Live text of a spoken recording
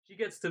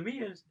gets to me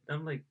and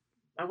I'm like,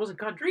 I wasn't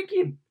caught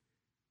drinking.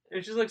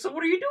 And she's like, so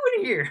what are you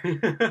doing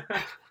here?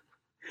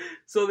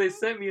 So they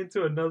sent me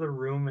into another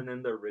room, and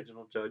then the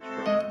original judge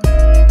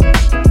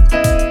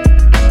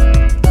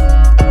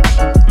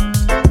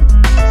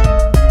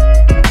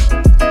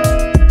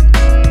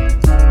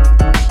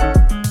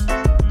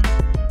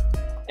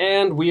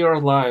And we are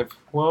live.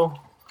 Well,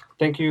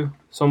 thank you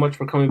so much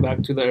for coming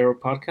back to the Arrow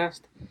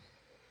Podcast.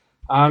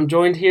 I'm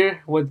joined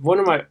here with one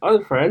of my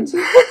other friends.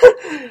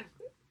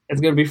 It's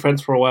gonna be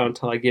friends for a while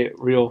until I get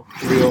real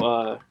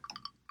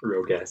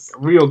guests.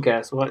 Real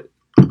guests. What?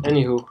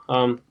 Anywho,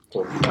 I'm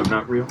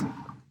not real.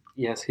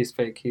 Yes, he's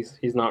fake.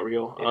 He's not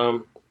real. Yeah.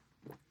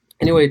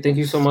 Anyway, thank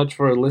you so much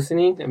for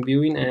listening and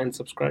viewing and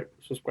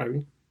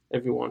subscribing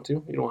if you want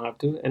to. You don't have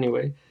to.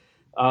 Anyway,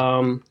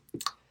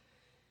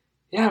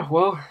 yeah.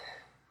 Well,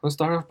 let's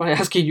start off by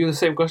asking you the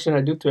same question I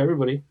do to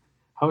everybody.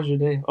 How was your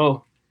day?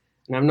 Oh,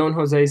 and I've known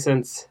Jose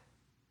since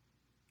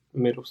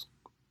middle school.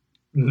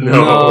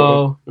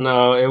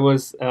 No, it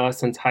was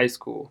since high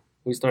school.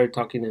 We started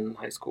talking in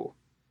high school.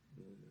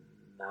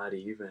 Not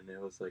even. It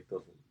was like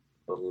the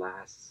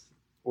last.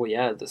 Well,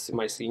 yeah, this is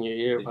my senior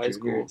year of high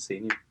school.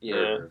 Senior, yeah,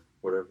 or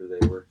whatever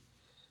they were.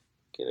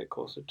 Get it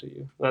closer to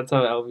you. That's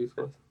how Elvis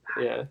was.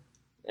 Yeah.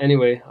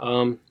 Anyway,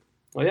 well,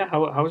 yeah.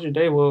 How was your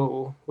day?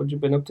 What you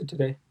been up to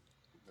today?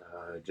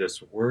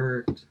 Just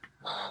worked.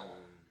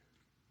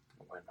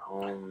 Went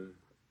home,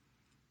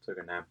 took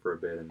a nap for a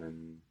bit, and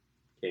then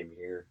came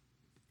here.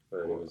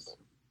 But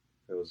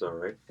it was all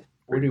right.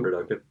 Pretty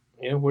productive.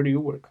 Yeah, where do you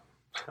work?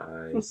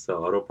 I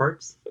sell auto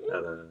parts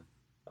at a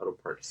auto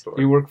parts store.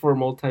 You work for a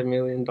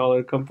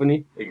multi-million-dollar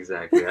company.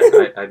 Exactly.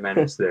 I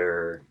manage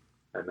their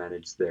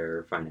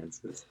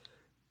finances.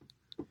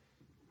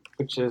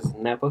 Which is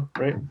Napa,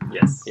 right?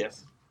 Yes.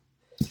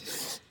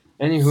 Yes.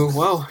 Anywho,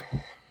 well,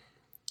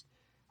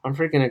 I'm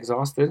freaking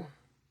exhausted.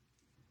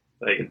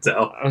 I can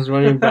tell. I was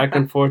running back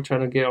and forth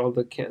trying to get all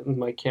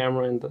my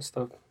camera and the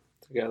stuff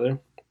together.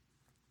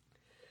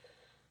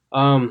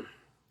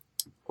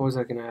 What was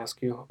I going to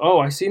ask you? Oh,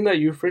 I seen that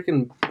you're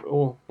freaking...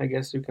 Oh, I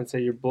guess you can say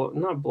you're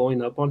not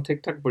blowing up on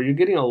TikTok, but you're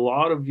getting a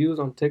lot of views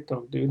on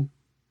TikTok, dude.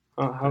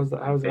 How's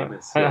that? How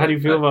do you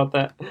feel about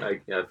that?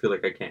 I feel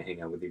like I can't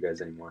hang out with you guys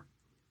anymore.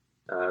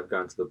 I've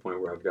gotten to the point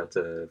where I've got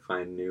to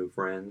find new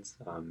friends,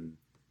 kind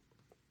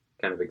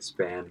of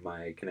expand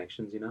my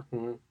connections, you know?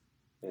 Mm-hmm.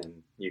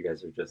 And you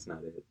guys are just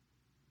not it.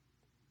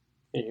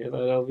 You hear that,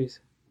 Elvis?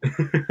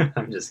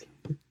 I'm just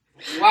kidding.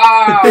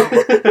 Wow.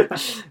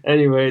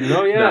 Anyway,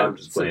 no, I'm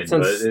just playing,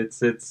 but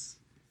it's.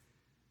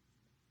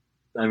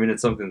 I mean,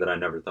 it's something that I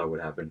never thought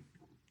would happen.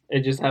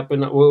 It just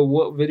happened. Well,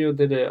 what video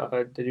did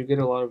you get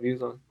a lot of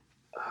views on?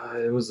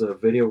 It was a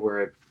video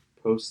where I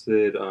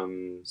posted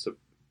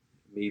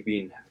me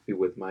being happy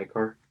with my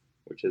car,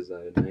 which is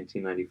a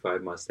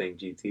 1995 Mustang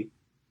GT.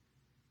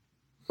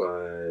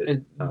 But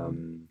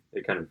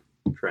it kind of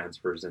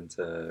transfers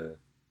into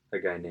a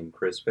guy named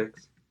Chris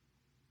Fix.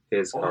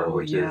 His car,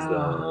 which is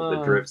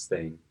the drift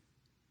thing.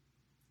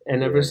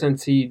 And ever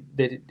since he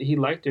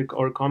liked it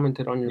or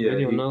commented on your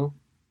video, no?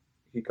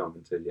 He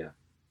commented, yeah.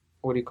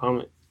 What did he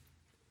comment?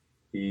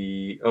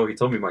 He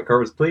told me my car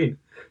was clean.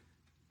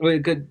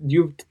 Wait, did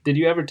you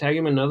ever tag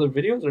him in other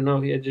videos or no?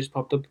 He had just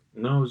popped up.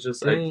 No, it was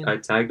just I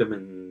tagged him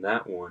in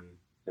that one,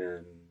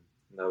 and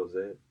that was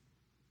it.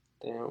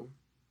 Damn.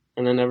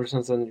 And then ever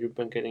since then, you've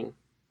been getting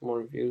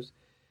more views.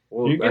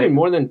 Well, you're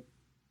getting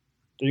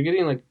you're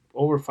getting like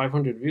over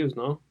 500 views,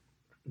 no?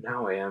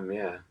 Now I am,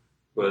 yeah.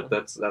 But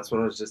that's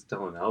what I was just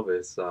telling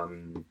Elvis.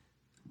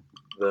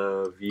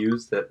 The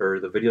videos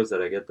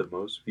that I get the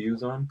most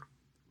views on,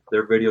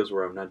 they're videos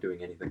where I'm not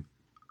doing anything.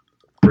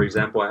 For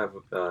example, I have.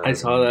 I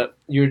saw that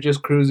you were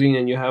just cruising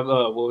and you have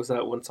what was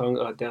that one song?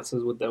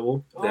 Dances with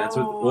Devil.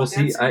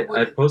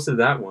 I posted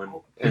that one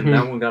and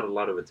that one got a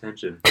lot of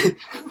attention.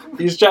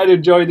 He's trying to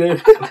join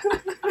in.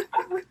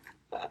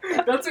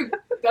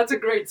 That's a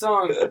great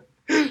song.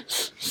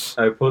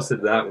 I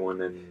posted that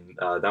one and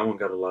that one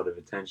got a lot of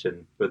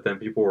attention. But then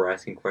people were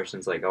asking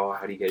questions like, "Oh,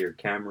 how do you get your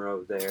camera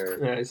over there?"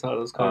 Yeah, I saw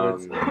those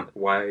comments.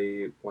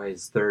 Why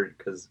is third?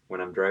 Because when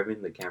I'm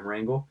driving, the camera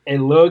angle. It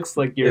looks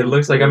like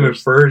I'm in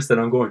first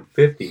and I'm going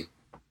 50.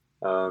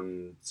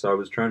 So I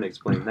was trying to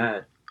explain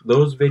that.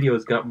 Those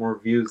videos got more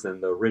views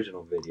than the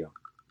original video.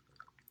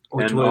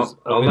 Which and was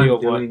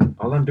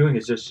all I'm doing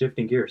is just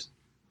shifting gears.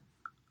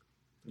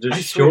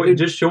 Just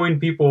showing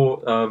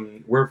people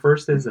where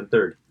first is and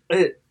third.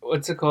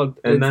 What's it called?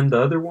 And then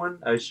the other one,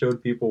 I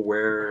showed people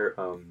where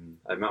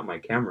I mount my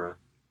camera,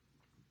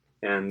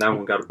 and that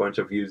one got a bunch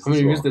of views. How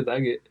many views did that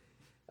get?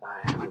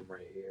 I have them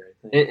right here,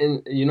 I think.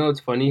 And you know,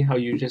 it's funny how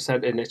you just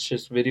said, and it's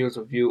just videos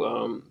of you.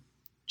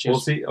 We'll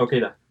see.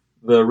 Okay,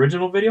 the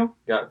original video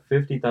got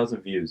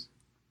 50,000 views.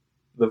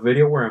 The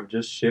video where I'm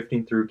just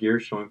shifting through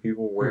gears, showing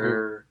people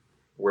where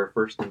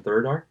first and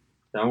third are,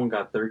 that one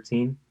got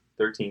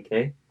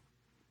 13K.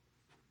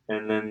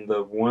 And then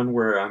the one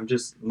where I'm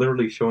just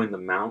literally showing the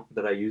mount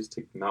that I use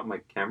to mount my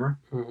camera,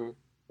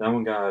 that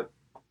one got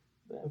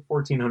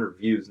 1,400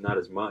 views. Not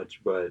as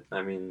much, but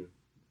I mean,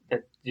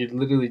 You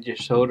literally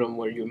just showed them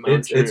where you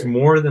mount It's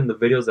more than the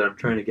videos that I'm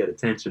trying to get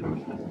attention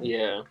on.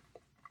 Yeah.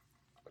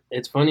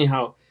 It's funny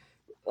how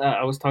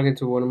I was talking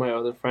to one of my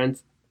other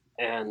friends,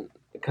 and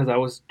because I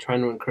was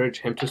trying to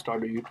encourage him to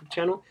start a YouTube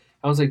channel,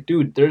 I was like,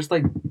 dude, there's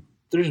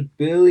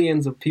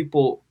billions of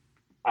people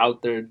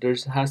out there.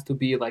 There's has to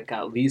be like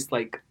at least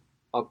like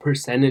a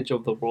percentage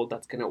of the world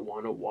that's gonna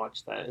want to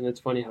watch that. And it's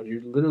funny how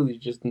you're literally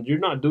you're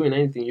not doing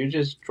anything. You're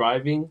just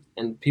driving,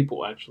 and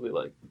people actually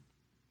like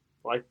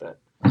that.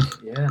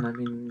 Yeah, and I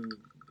mean,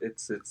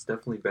 it's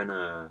definitely been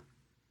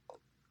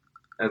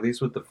at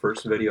least with the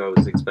first video, I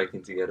was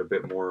expecting to get a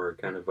bit more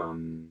kind of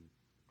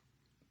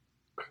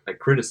like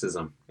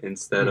criticism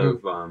instead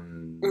of I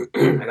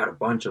got a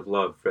bunch of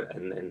love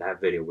in that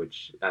video,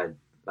 which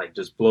like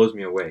just blows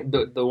me away.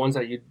 The ones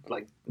that you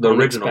like, the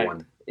original expect.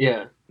 one.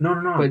 Yeah.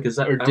 No, because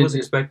I was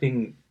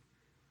expecting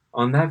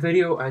on that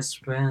video. I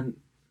spent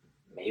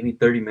maybe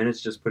 30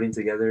 minutes just putting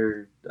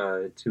together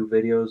 2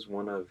 videos,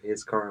 one of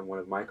his car and one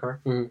of my car,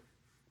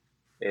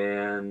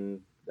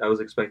 and I was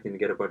expecting to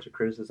get a bunch of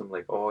criticism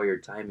like, "Oh, your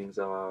timing's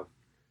off,"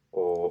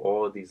 or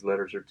 "Oh, these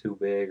letters are too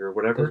big," or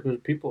whatever. There's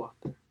people out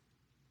there.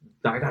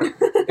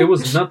 It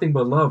was nothing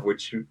but love,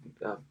 which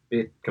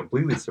it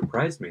completely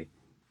surprised me.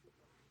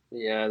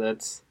 Yeah,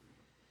 that's.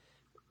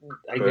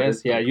 I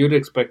guess you'd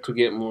expect to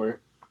get more.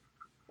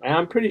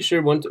 I'm pretty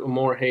sure once you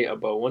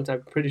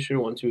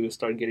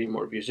start getting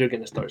more views, you're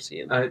gonna start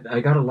seeing that. I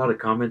got a lot of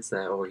comments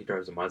that he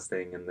drives a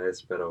Mustang and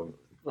this, but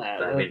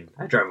I mean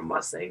I drive a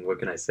Mustang. What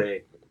can I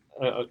say?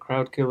 A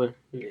crowd killer,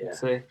 you could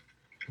say.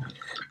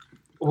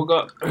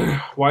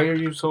 Why are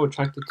you so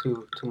attracted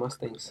to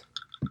Mustangs?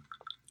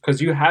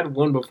 Because you had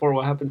one before.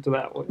 What happened to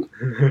that one?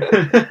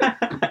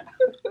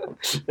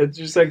 That's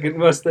your second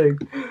Mustang.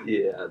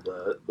 Yeah,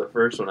 the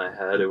first one I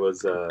had, it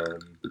was the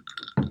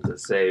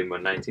same, a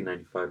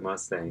 1995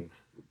 Mustang.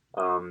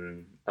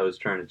 I was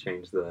trying to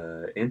change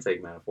the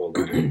intake manifold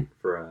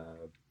for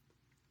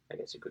I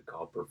guess you could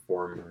call it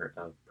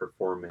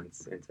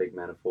performance intake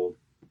manifold.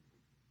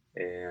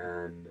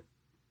 And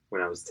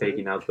when I was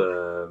taking out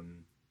the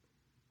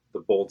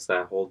bolts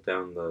that hold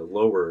down the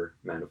lower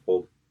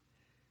manifold,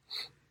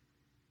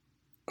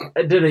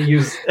 I didn't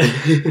use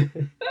any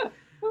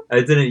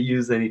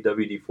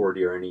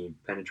WD-40 or any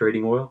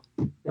penetrating oil,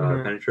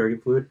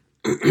 penetrating fluid,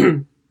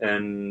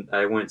 and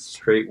I went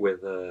straight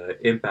with an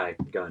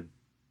impact gun.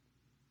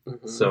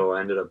 So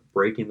I ended up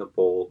breaking the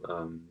bolt.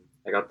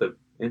 I got the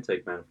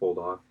intake manifold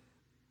off,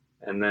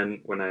 and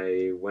then when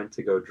I went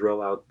to go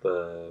drill out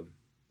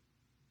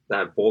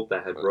that bolt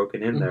that had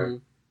broken in there,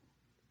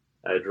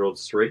 I drilled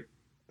straight.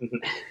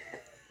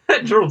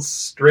 I drilled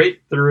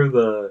straight through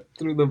the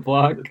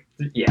block.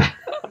 Yeah.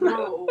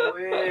 No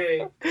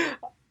way.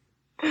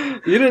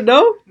 You didn't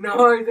know?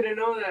 No, I didn't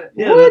know that.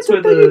 Yeah, that's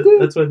why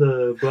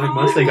the black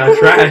Mustang got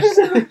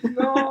trashed.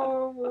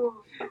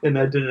 No. And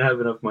I didn't have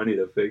enough money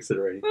to fix it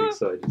or anything,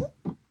 so I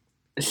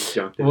just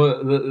jumped in.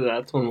 Well,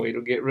 that's one way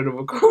to get rid of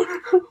a car.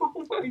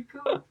 Oh my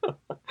god.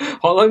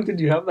 How long did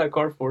you have that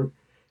car for?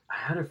 I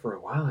had it for a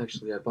while,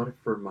 actually. I bought it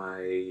for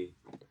I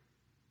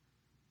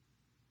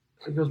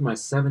think it was my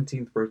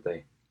 17th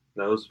birthday.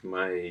 That was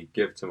my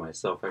gift to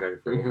myself. I got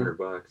it for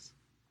 $800.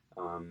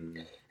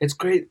 It's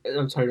great.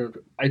 I'm sorry.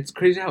 It's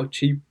crazy how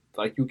cheap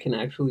you can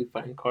actually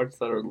find cars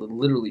that are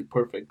literally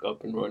perfect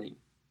up and running.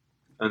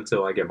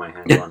 Until I get my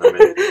hands on them.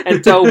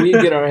 Until we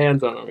get our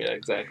hands on them. Yeah,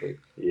 exactly.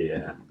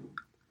 Yeah.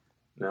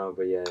 No,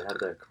 but yeah, I had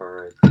that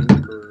car, I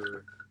think,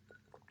 for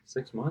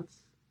 6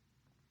 months.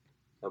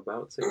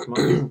 About 6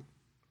 months.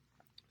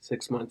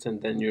 6 months,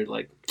 and then you're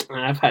like,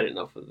 I've had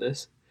enough of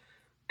this.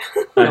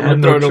 I had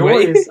no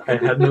choice. I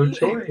had no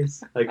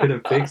choice. I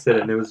couldn't fix it,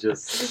 and it was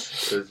just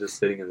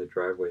sitting in the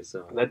driveway.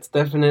 So that's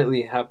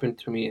definitely happened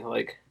to me.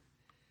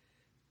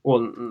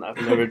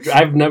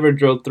 I've never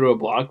drove through a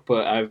block,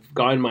 but I've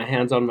gotten my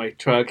hands on my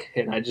truck,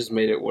 and I just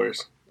made it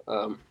worse.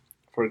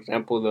 For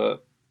example,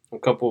 a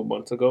couple of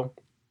months ago,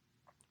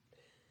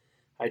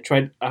 I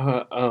tried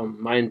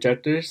my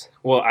injectors.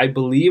 Well, I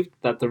believed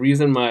that the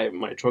reason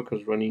my truck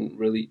was running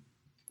really,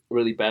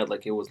 really bad,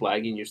 like it was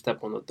lagging, you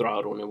step on the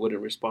throttle and it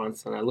wouldn't respond.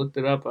 And I looked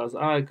it up. I was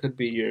it could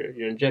be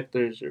your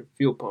injectors, your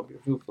fuel pump, your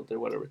fuel filter,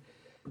 whatever.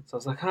 So I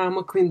was like, I'm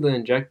gonna clean the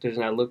injectors,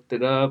 and I looked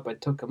it up. I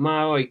took them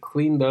out. I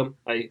cleaned them.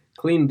 I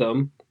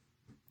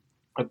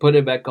put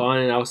it back on,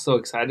 and I was so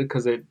excited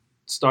because it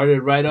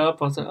started right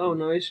up. I was like, oh,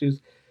 no issues.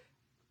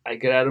 I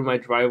get out of my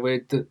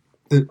driveway.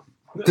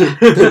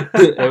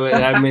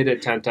 I made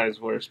it 10 times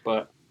worse,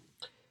 but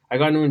I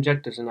got new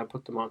injectors and I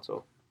put them on,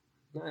 so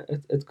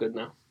it's good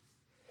now.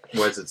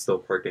 Why is it still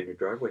parked in your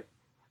driveway?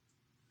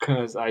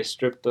 Because I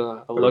stripped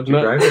a lug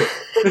nut.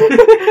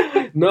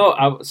 No,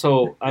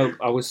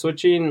 I was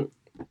switching.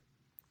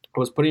 I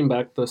was putting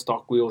back the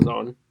stock wheels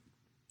on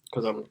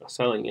because I'm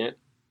selling it,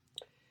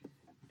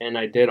 and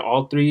I did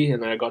all 3,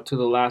 and I got to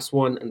the last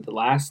one, and the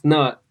last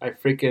nut,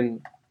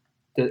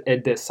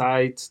 it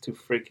decides to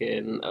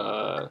freaking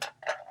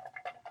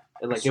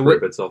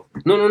strip itself.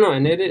 No,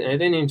 and I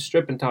didn't even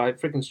strip until I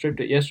freaking stripped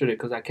it yesterday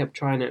because I kept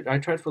trying it. I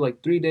tried for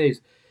 3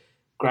 days.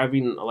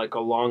 grabbing like a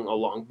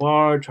long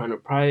bar, trying to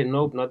pry it.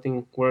 Nope,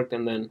 nothing worked.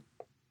 And then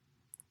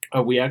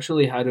we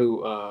actually had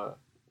to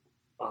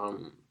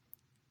um,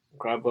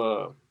 grab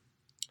a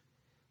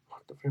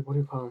what do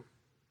you call them?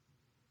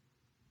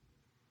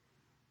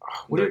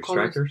 What do The you call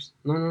them? extractors?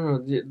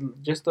 No,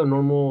 just a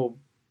normal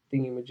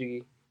thingy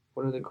majiggy.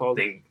 What are they called?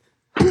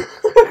 I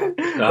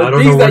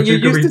don't know what you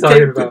could be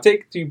talking about.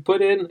 To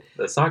put in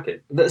The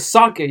socket. the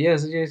socket.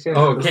 Yes.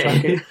 Oh,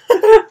 okay.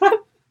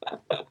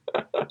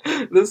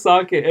 The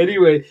socket.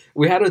 Anyway,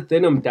 we had to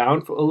thin them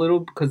down for a little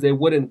because they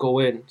wouldn't go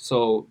in.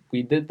 So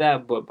we did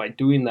that, but by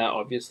doing that,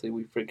 obviously,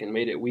 we freaking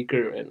made it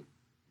weaker and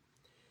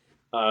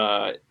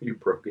You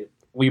broke it.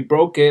 we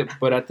broke it.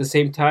 But at the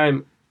same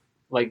time,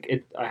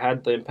 like I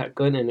had the impact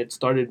gun and it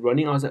started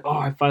running. I was like, oh,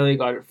 I finally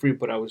got it free,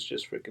 but I was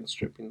just freaking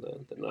stripping the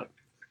nut.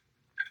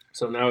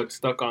 So now it's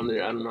stuck on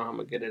there. I don't know how I'm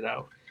gonna get it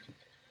out.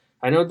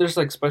 I know there's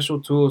like special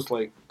tools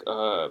like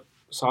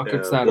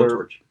sockets that are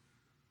blowtorch.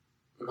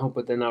 no,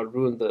 but then I'll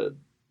ruin the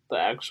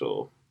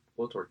actual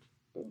Blowtorch.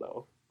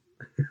 no.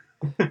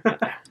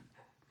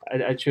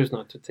 I choose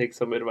not to take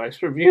some advice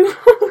from you.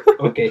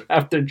 Okay.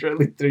 After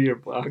drilling through your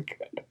block.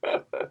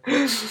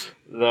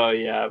 No,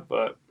 yeah,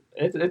 but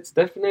it's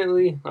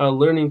definitely a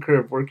learning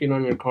curve working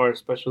on your car,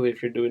 especially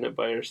if you're doing it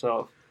by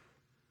yourself.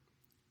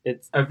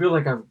 I feel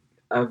like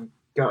I've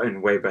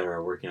gotten way better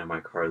at working on my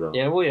car though.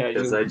 Yeah, well, yeah,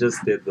 Because I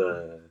just did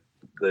the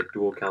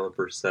dual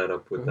caliper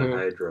setup with Mhm. the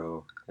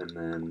hydro, and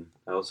then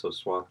I also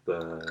swapped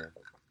the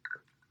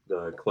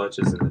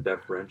clutches and the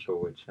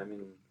differential, which I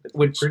mean it's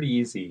Which- a pretty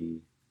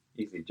easy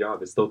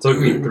job. It still took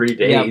me 3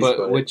 days. Yeah,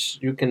 but which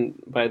you can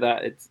by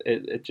that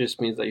it just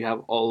means that you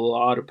have a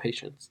lot of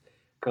patience.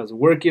 Because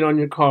working on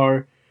your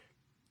car,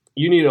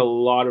 you need a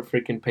lot of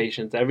freaking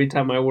patience. Every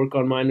time I work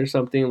on mine or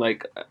something,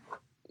 like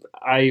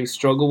I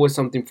struggle with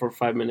something for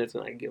 5 minutes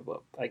and I give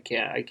up. I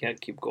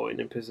can't keep going.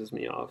 It pisses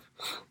me off.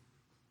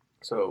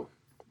 So,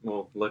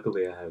 well,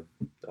 luckily I have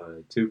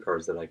 2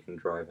 cars that I can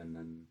drive, and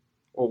then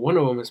well, one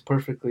of them is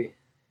perfectly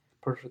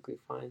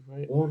fine,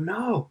 right? well,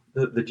 no,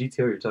 the GTO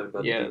you're talking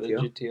about. Yeah, the the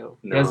GTO. GTO.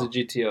 No. He has a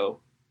GTO.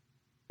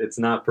 It's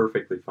not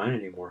perfectly fine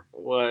anymore.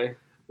 Why?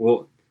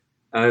 Well,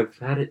 I've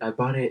had it. I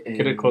bought it.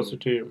 Get it closer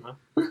to your mouth.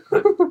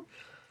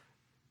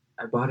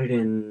 I bought it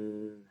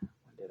in.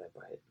 When did I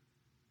buy it?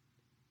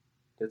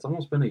 It's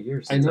almost been a year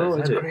I since know, I've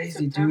it's had it.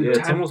 crazy, September. dude. Yeah,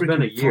 it's Time almost been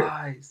a freaking year.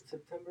 flies.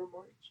 September,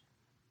 March.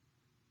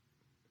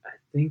 I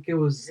think it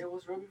was It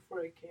was right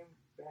before I came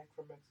back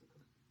from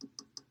Mexico.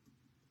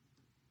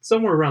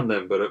 somewhere around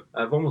then, but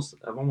I've almost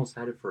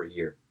had it for a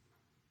year.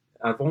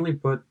 I've only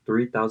put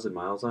 3,000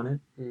 miles on it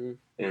Mhm.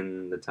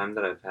 in the time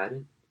that I've had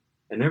it,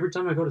 and every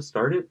time I go to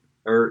start it,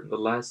 or the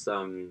last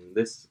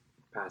this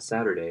past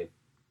Saturday,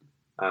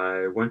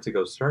 I went to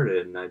go start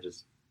it, and I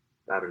just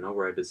out of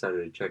nowhere I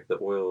decided to check the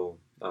oil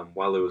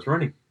while it was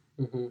running,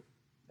 Mhm.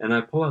 and I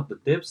pull out the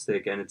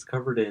dipstick, and it's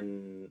covered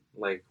in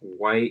like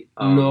white.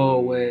 No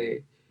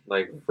way.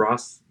 Like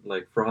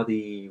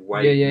frothy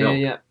white Yeah.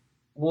 milk.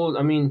 Well,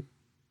 I mean,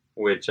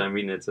 Which, I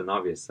mean, it's an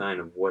obvious sign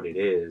of what it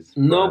is.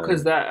 no, but-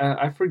 because that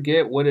I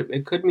forget what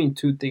it could mean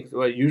two things.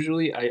 Like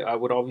usually, I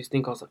would always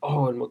think I was like,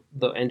 oh, and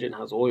the engine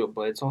has oil,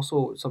 but it's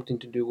also something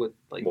to do with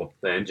like Well,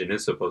 the engine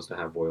is supposed to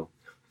have oil.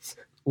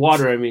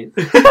 water. I mean,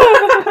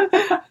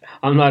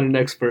 I'm not an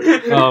expert,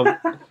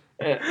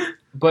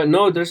 but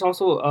no, there's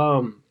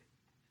also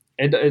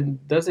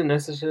it doesn't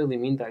necessarily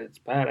mean that it's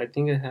bad. I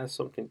think it has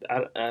something. I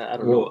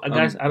don't know, Well,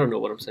 guys. I don't know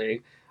what I'm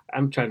saying.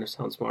 I'm trying to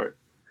sound smart,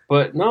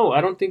 but no,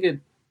 I don't think it.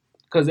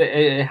 Because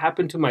it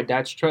happened to my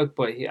dad's truck,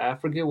 but I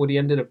forget what he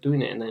ended up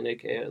doing it, and then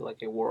it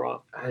wore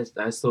off.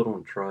 I still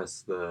don't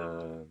trust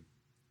the.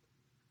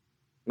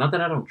 Not that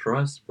I don't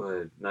trust,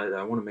 but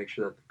I want to make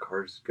sure that the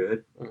car's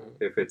good. Mhm.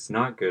 If it's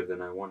not good,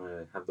 then I want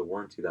to have the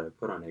warranty that I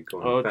put on it go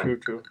in Oh,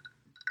 effect. true.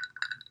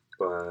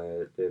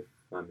 But if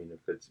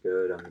it's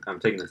good, I'm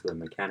taking it to the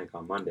mechanic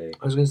on Monday.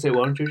 I was gonna say,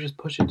 why don't you just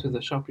push it to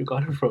the shop you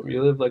got it from?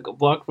 You live like a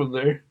block from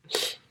there.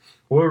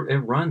 Or it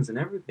runs and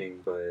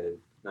everything, but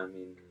I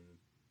mean,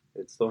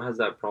 it still has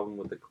that problem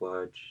with the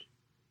clutch.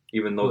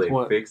 Even though With they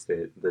what? fixed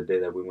it the day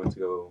that we went to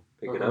go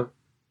pick it Uh-huh. up.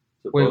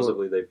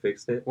 Supposedly they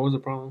fixed it. What was the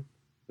problem?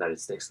 That it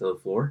sticks to the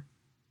floor.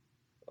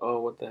 Oh,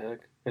 what the heck?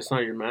 It's not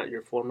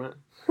your floor mat?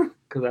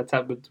 Because that's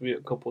happened to me a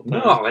couple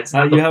times. No, it's How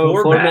not you the have a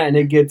floor floor mat. mat and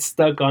it gets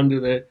stuck onto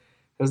there.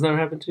 Has never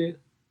happened to you?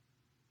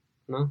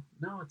 No?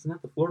 No, it's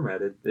not the floor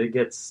mat. It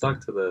gets stuck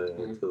to the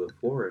Mhm. to the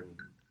floor, and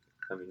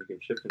I mean you can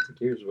shift into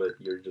gears, but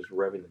you're just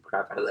revving the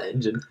crap out of the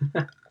engine.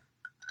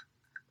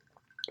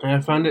 And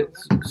I found it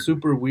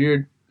super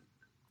weird.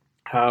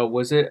 How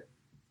was it?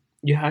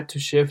 You had to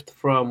shift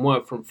from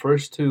what? From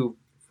first to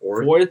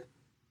Fourth, fourth?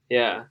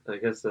 Yeah. I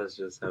guess that's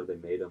just how they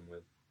made them.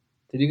 With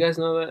Did you guys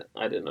know that?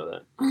 I didn't know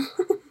that. I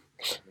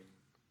mean,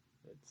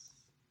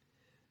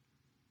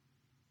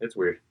 it's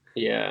weird.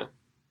 Yeah.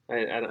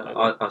 I don't know.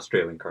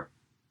 Australian car.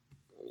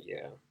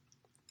 Yeah.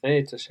 Hey,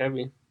 it's a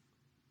Chevy.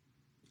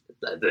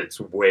 That's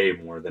way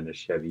more than a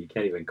Chevy. You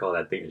can't even call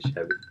that thing a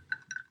Chevy.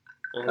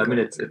 I mean,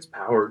 it's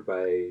powered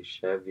by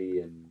Chevy,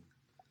 and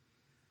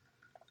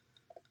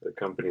the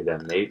company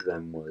that made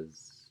them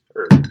was,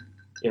 or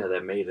Yeah,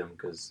 that made them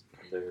because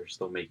they're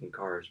still making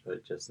cars,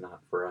 but just not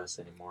for us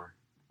anymore.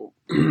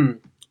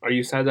 Are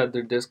you sad that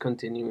they're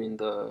discontinuing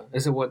the?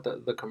 Is it what the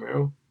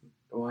Camaro?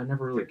 Well, I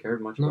never really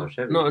cared much No, about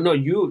Chevy. no.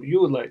 You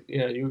would like,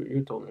 yeah.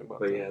 You told me about.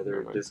 But that. yeah, they're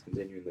Never mind.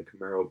 discontinuing the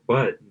Camaro,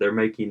 but they're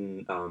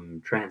making Trans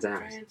Ams. Trans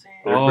Am.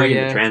 They're Oh bringing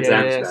yeah, the Trans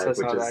Ams yes, back, I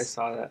saw that. I is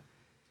saw that.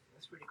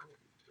 That's pretty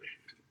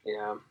cool.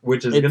 Yeah.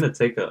 which is It's- gonna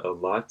take a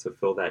lot to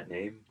fill that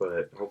name,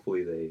 but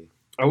hopefully they.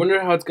 I wonder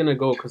how it's gonna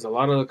go because a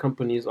lot of the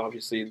companies,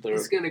 obviously,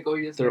 It's gonna go.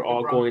 Just they're like the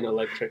all Bronco. going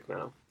electric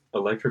now.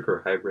 Electric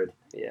or hybrid.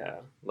 Yeah.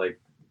 Like,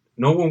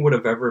 no one would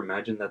have ever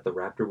imagined that the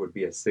Raptor would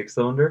be a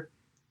 6-cylinder,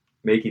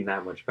 making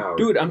that much power.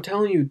 Dude, I'm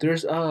telling you,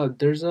 there's a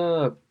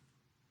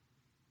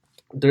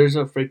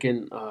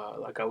freaking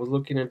like I was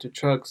looking into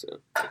trucks,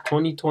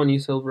 2020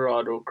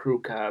 Silverado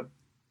crew cab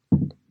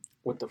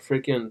with the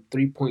freaking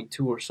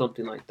 3.2 or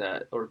something like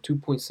that, or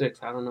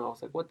 2.6. I don't know. I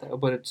was like, what the hell?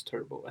 But it's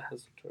turbo. It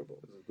has a turbo.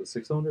 Is it the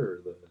 6-cylinder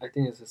or the? I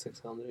think it's a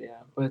 6-cylinder,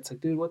 yeah. But it's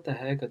like, dude, what the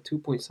heck? A 2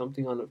 point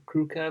something on a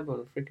crew cab on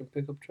a freaking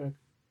pickup truck?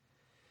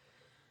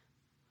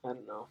 I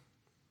don't know.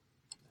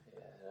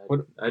 Yeah,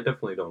 What- I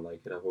definitely don't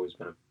like it. I've always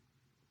been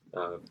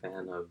a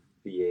fan of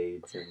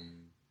V8s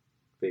and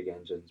big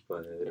engines,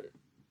 but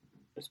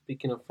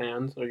Speaking of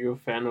fans, are you a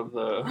fan of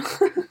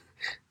the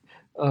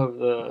of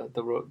the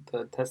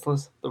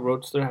Teslas, the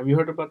Roadster? Have you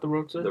heard about the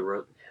Roadster? the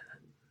road.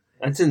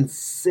 That's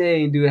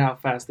insane, dude! How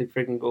fast they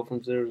freaking go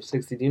from 0 to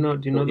 60. Do you know?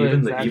 Well, the even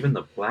exact? even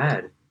the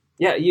Plaid.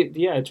 Yeah,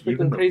 yeah, it's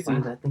Even freaking the crazy.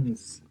 Plaid, that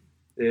thing's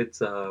it's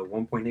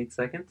 1.8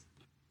 seconds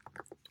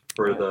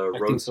for the I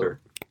think so. Roadster.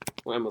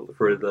 Well, I'm a look.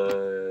 For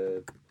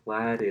the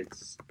Plaid,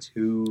 it's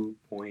 2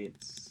 point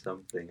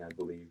something, I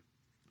believe,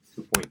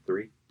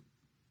 2.3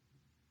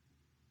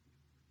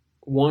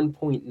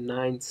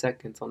 1.9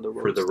 seconds on the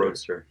Roadster. for the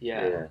Roadster.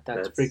 Yeah,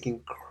 that's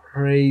freaking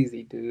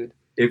crazy, dude.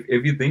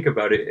 If you think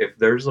about it, if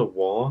there's a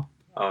wall,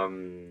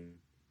 literally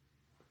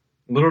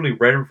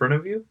right in front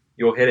of you,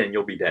 you'll hit it and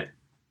you'll be dead.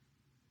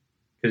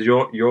 Because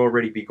you'll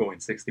already be going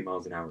 60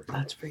 miles an hour.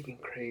 That's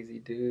freaking crazy,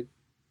 dude.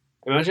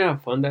 Imagine how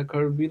fun that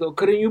car would be, though.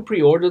 Couldn't you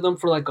pre-order them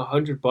for like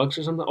 $100 or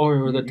something,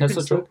 or the You Tesla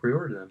can still truck?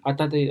 pre-order them. I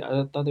thought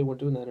they weren't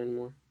doing that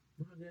anymore.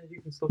 Well, yeah,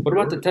 you can still What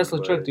about the pre-order them, Tesla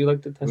but truck? Do you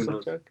like the Tesla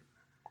knows? truck?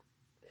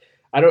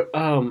 I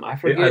don't. I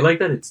forget. I like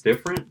that it's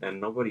different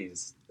and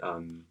nobody's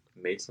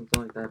made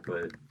something like that,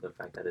 but the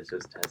fact that it's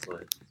just Tesla,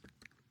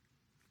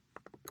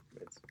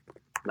 it's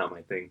not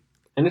my thing.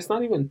 And it's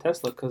not even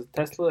Tesla because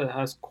Tesla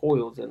has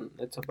coils and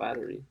it's a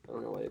battery. I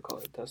don't know why they call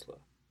it Tesla.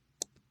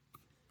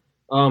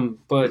 But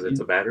Because it's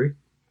a battery.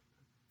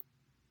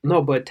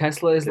 no, but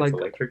Tesla is It's like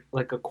electric.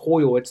 a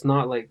coil. It's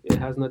not like it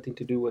has nothing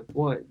to do with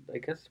what I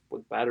guess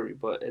with battery,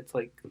 but it's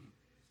like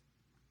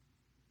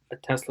a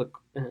Tesla.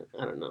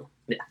 I don't know.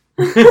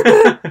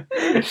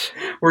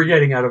 We're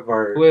getting out of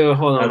our Wait,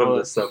 hold on. out of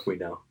Hold the stuff we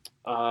know.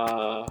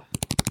 on.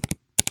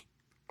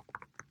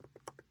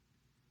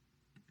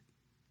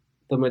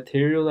 The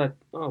material that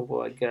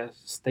I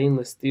guess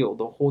stainless steel.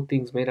 The whole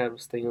thing's made out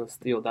of stainless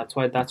steel. That's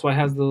why it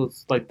has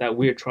those like that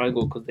weird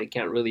triangle because they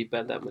can't really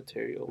bend that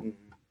material.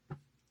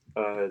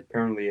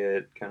 Apparently,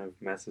 it kind of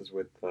messes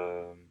with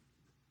the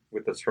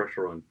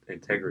structural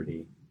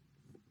integrity.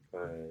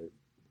 But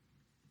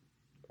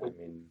I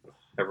mean,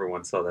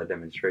 everyone saw that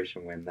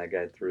demonstration when that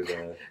guy threw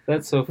the,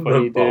 That's so the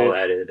funny, ball dude.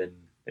 at it and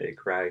it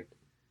cracked.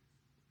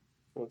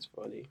 That's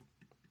funny.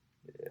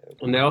 Yeah.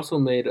 And they also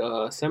made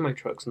semi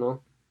trucks,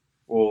 no?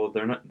 Well,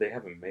 they're not. They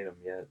haven't made them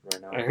yet.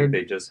 Right now, I I think heard-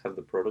 they just have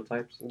the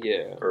prototypes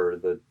Yeah. or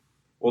the.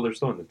 Well, they're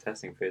still in the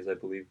testing phase, I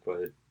believe,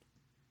 but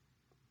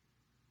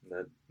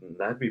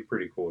that'd be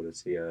pretty cool to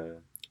see.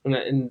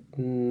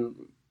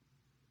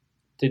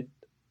 Did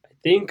I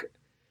think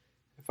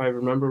if I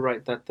remember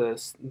right that the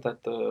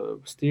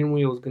steering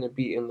wheel is gonna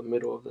be in the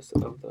middle of the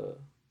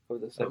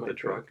semi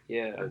truck?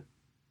 Yeah.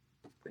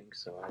 I think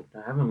so. I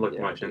haven't looked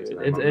Yeah, much dude. into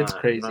them. It's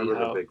crazy I'm not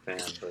really how- a big fan,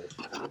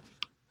 but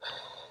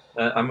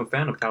I'm a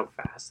fan of how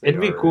fast they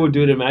It'd be are. cool,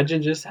 dude.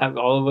 Imagine just have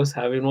all of us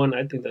having one.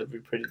 I think that'd be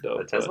pretty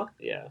dope. A Tesla? but,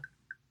 yeah.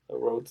 A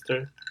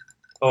Roadster.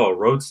 Oh, a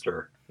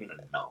Roadster.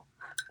 No.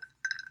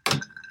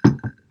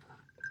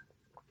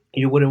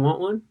 You wouldn't want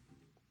one?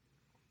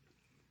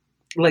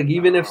 Like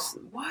even if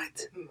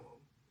what?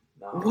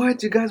 No.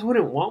 What? You guys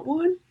wouldn't want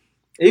one?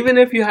 Even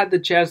if you had the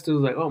chance to,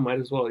 like, oh, might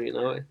as well, you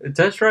know?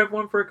 Test drive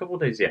one for a couple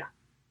days, yeah.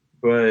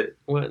 But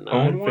What? No,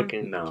 Own I'd one?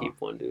 freaking No. keep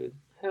one, dude.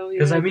 Hell yeah.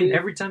 because I mean, dude.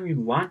 every time you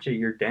launch it,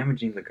 you're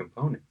damaging the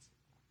components.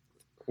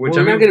 Well,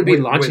 we're not gonna be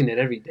launching it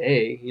every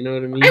day. You know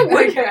what I mean? I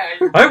would.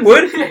 I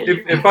would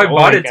if I Oh,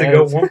 bought I it to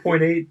go guess.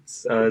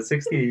 1.8,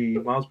 60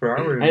 miles per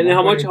hour. And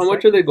how much? How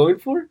much are they going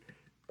for?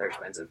 They're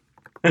expensive.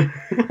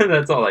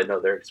 That's all I know.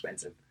 They're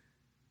expensive.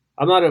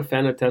 I'm not a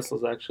fan of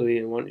Teslas actually,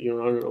 and you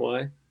want to know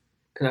why?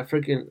 Because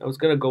I was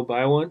gonna go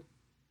buy one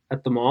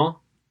at the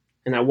mall,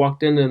 and I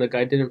walked in and the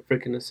guy didn't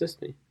freaking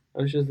assist me.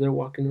 I was just there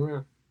walking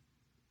around.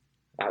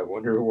 I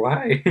wonder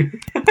why.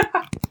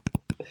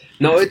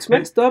 No, it's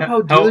messed up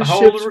how dealerships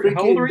how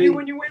old were you freaking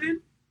when you went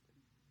in?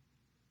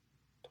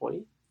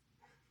 20.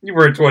 You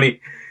were 20.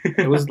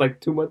 It was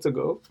like 2 months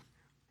ago.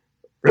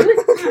 Really?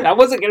 I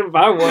wasn't gonna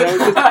buy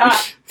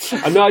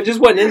one. I just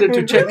went in there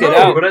to check it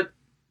out.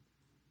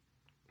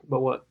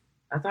 But what?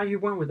 I thought you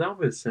went with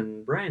Elvis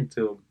and Brian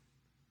too.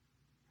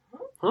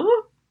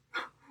 Huh?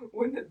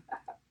 When did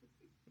that?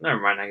 Never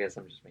mind. I guess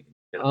I'm just making.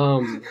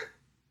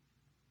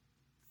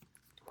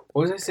 What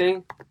was I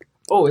saying?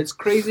 Oh, it's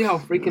crazy how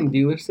freaking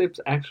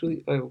dealerships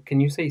actually, can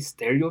you say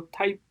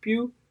stereotype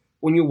you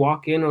when you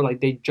walk in, or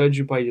like they judge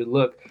you by your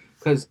look?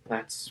 Because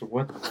That's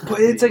what. but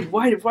it's like,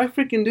 why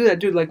freaking do that,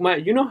 dude? Like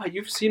you know how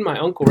you've seen my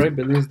uncle, right,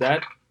 Billy's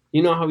dad?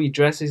 You know how he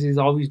dresses? He's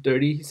always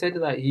dirty. He said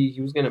that he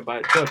was gonna buy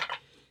a truck,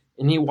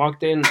 and he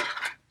walked in,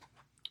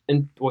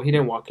 and well, he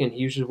didn't walk in.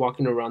 He was just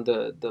walking around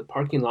the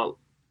parking lot.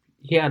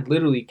 He had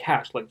literally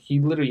cash. Like he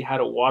literally had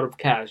a wad of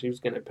cash. He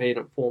was gonna pay it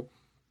in full.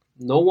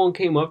 No one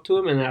came up to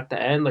him, and at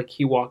the end, like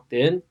he walked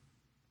in.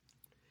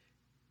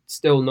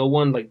 Still, no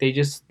one, like they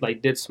just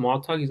like did small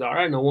talk. He's like, all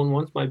right, no one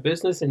wants my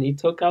business, and he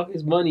took out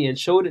his money and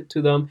showed it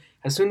to them.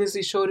 As soon as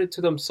he showed it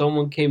to them,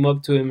 someone came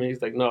up to him, and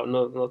he's like,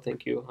 no,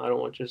 thank you, I don't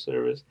want your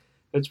service.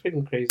 That's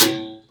freaking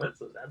crazy.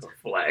 That's a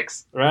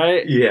flex,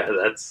 right? Yeah,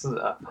 that's.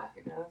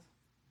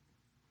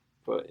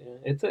 But yeah,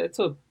 it's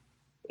a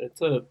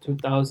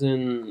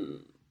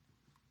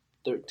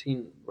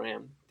 2013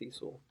 Ram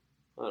diesel.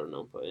 I don't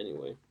know, but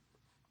anyway.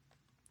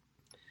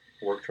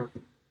 Work truck?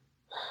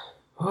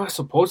 Oh,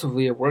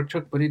 supposedly a work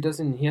truck, but he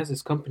doesn't. He has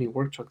his company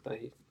work truck that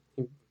he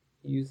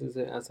uses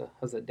it as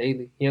a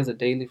daily. He has a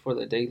daily for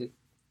the daily.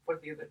 For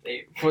the other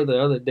day. For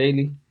the other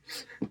daily.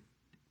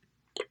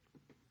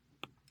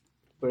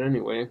 But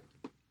anyway,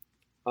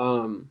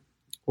 what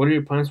are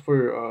your plans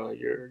for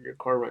your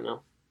car right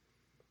now?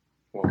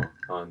 Well,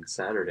 on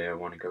Saturday I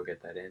want to go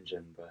get that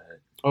engine, but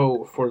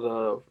for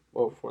the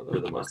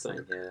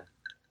Mustang, yeah.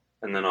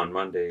 And then on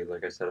Monday,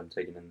 like I said, I'm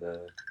taking in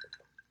the.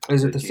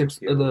 Is it the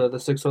 6.0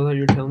 that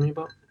you're telling me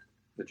about?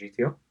 The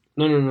GTO?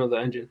 No, the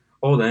engine.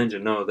 Oh, the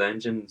engine. No, the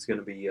engine's going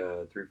to be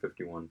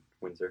 351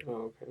 Windsor.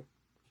 Oh, okay.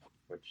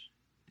 Which,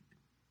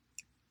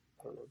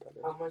 I don't know what that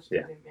is. How much do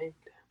they make?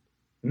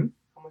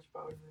 How much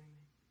power do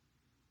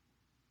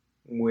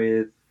they make?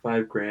 With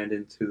 $5,000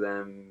 into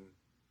them,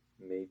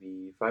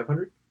 maybe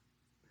 500.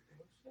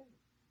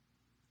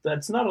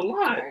 That's not a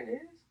lot. Yeah, it is.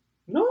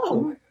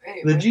 No.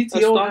 Hey, The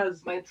GTO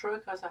has. My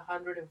truck has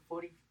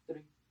 143.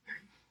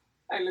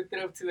 I looked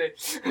it up today.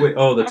 Wait,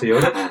 oh, the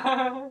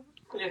Toyota?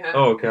 Yeah.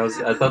 Oh, okay.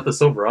 I thought the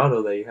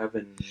Silverado they have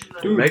in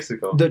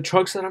Mexico. The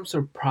trucks that I'm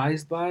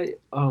surprised by,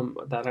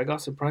 that I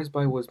got surprised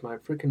by was my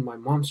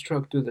mom's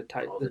truck, dude. The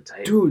Titan.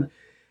 Dude,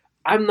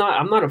 I'm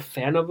not a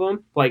fan of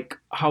them. Like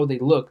how they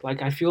look.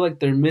 Like I feel like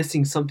they're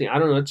missing something. I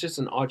don't know. It's just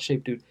an odd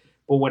shape, dude.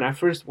 But when I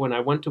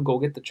went to go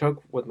get the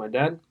truck with my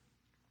dad,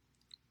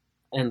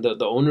 and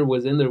the owner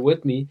was in there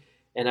with me,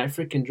 and I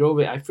freaking drove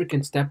it. I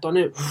freaking stepped on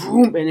it,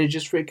 and it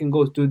just freaking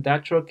goes. Dude,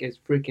 that truck is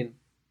freaking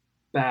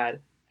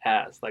bad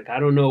ass. Like, I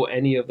don't know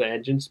any of the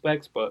engine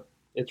specs, but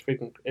it's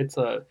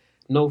a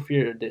No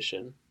Fear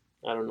edition.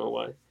 I don't know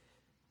why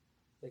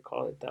they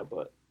call it that,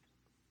 but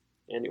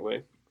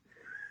anyway.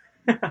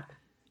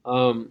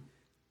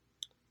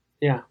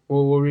 Yeah,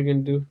 what were we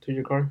going to do to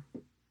your car?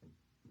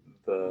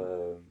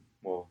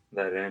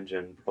 That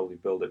engine, probably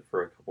build it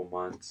for a couple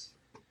months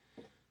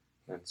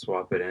and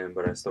swap it in,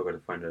 but I still got to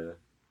find a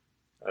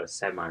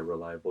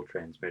semi-reliable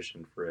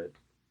transmission for it.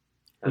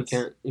 You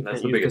can't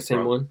use the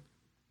same one?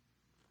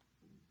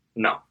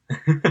 No.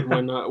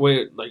 Why not?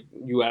 Wait, like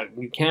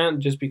you can't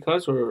just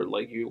because, or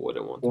like you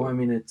wouldn't want to? Well, I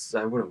mean,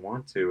 I wouldn't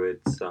want to.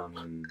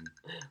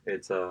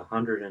 It's a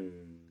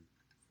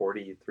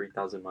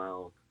 143,000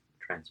 mile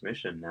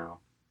transmission now,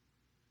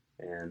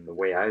 and the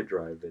way I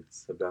drive,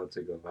 it's about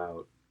to go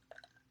out.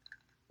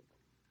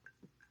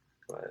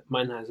 But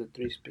mine has a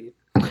 3-speed.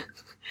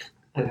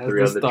 It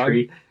has the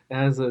tree. It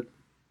has the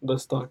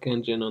stock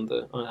engine on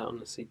the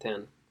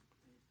C10.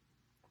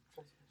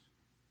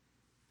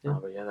 Yeah. Oh,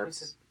 but yeah,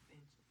 that's.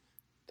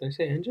 Did I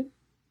say engine?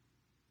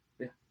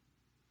 Yeah.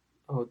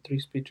 Oh,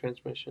 3-speed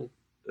transmission.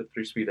 The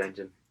 3-speed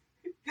engine.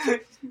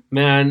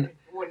 Man,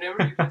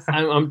 whenever you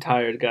I'm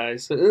tired,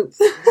 guys. You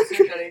said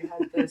that it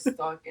had the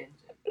stock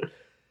engine.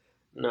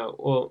 No,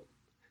 well,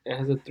 it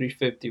has a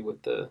 350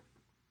 with a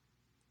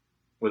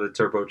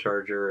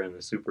turbocharger and a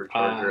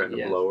supercharger and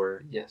a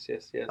blower. Yes.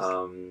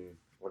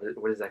 What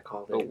is that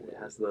called? It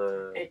has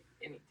the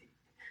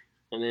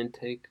an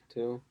intake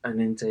too. An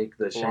intake,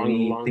 the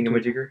shiny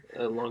thingamajigger.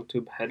 Long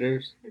tube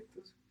headers.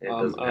 It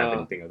doesn't have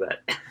anything of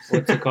that.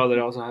 What's it called? It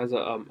also has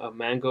a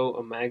mango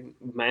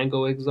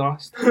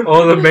exhaust.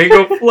 Oh, the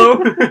mango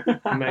flow.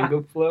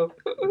 Mango flow.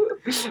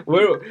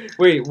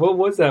 Wait, what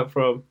was that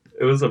from?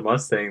 It was a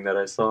Mustang that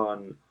I saw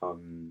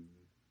on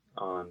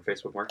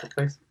Facebook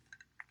Marketplace,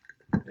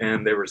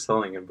 and they were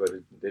selling it, but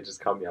it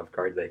just caught me off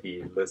guard that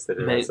he listed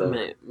it as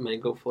a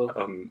mango flow.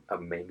 A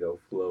mango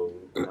flow.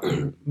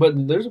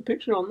 But there's a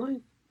picture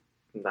online.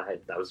 I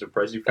was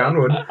surprised you found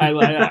one.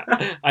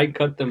 I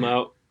cut them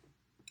out.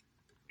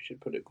 Should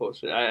put it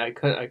closer. I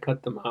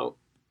cut them out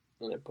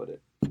and I put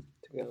it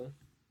together.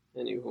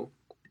 Anywho,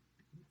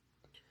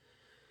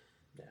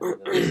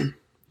 yeah,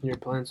 your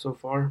plan so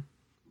far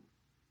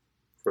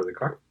for the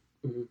car?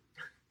 Mm-hmm.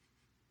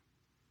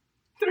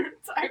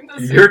 I'm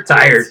the same You're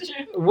tired.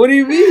 question. What do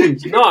you mean?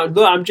 No,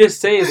 I'm just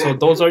saying. So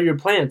those are your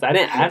plans. I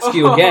didn't ask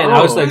you again.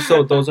 I was like,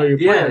 so those are your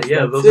plans.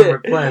 Yeah, That's those it.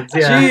 are my plans.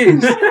 Yeah.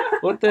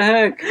 Jeez. What the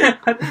heck?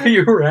 I thought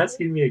you were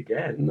asking me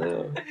again.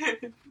 No.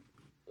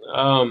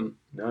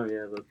 No,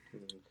 yeah.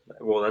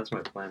 Well, that's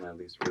my plan at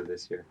least for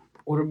this year.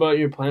 What about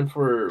your plan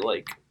for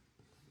like?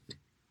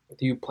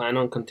 Do you plan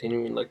on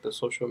continuing like the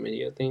social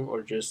media thing,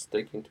 or just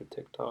sticking to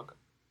TikTok?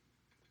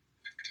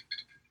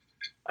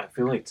 I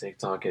feel like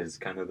TikTok is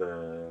kind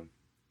of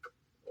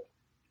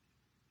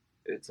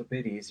it's a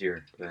bit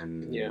easier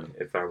than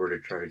if I were to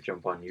try to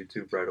jump on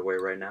YouTube right away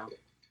right now.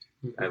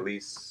 Mm-hmm. At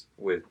least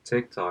with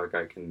TikTok,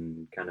 I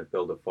can kind of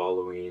build a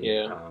following.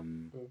 Yeah.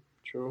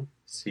 True.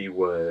 See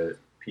what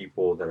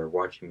people that are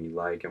watching me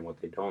like and what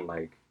they don't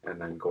like,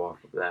 and then go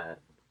off of that.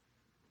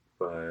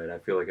 But I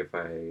feel like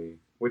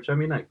which I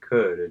mean I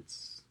could,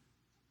 it's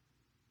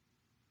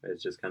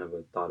just kind of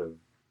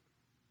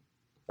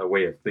a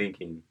way of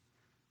thinking,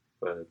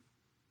 but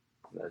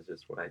that's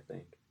just what I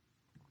think.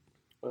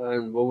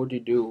 And what would you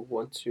do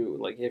once you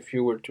like if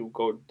you were to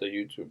go the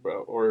YouTube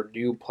route, or do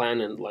you plan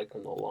in like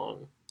on a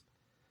long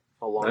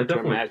I term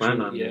definitely action?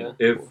 plan on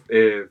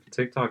if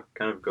TikTok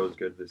kind of goes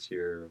good this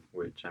year,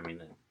 which I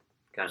mean it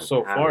kind of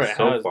so far it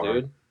has,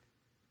 dude.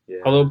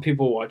 Yeah. Although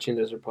people watching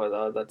this are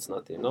probably that's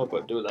nothing. No,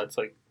 but dude, that's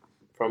like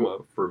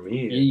for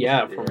me.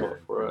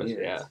 For us,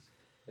 yeah.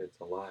 It's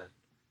a lot.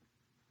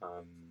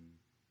 But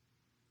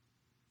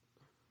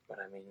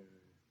I mean,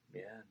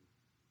 yeah,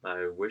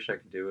 I wish I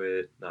could do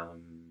it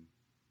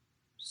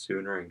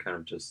sooner and kind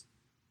of just,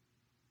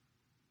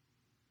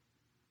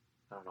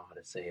 I don't know how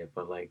to say it,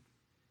 but like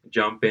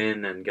jump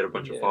in and get a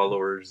bunch of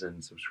followers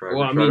and subscribers.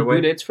 Well, I mean,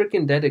 right dude, it's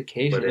freaking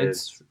dedication. But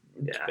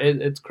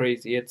it's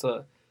crazy. It's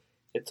a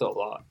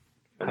lot.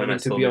 And then I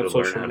still need to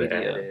learn how to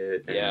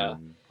edit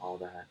and all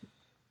that.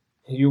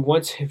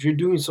 If you're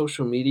doing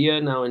social media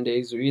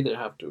nowadays, you either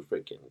have to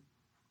freaking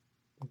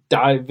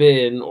dive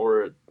in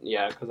or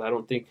because I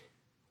don't think.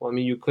 Well, I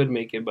mean, you could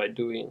make it by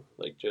doing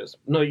like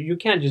you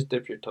can't just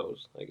dip your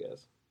toes. I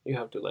guess you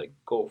have to like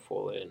go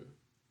full in.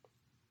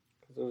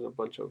 Because there's a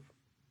bunch of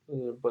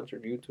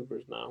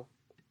YouTubers now.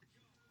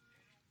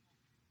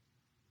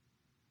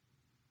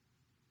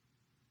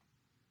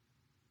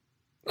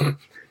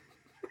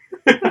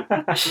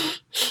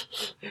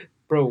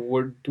 Bro,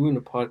 we're doing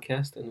a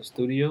podcast in the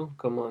studio.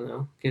 Come on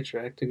now. Get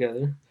your act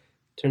together.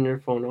 Turn your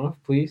phone off,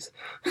 please.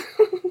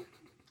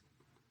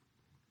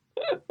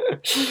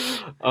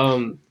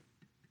 How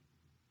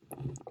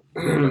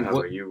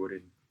about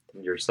you?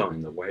 You're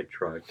selling the white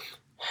truck.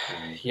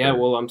 Yeah,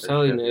 well, I'm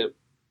selling it.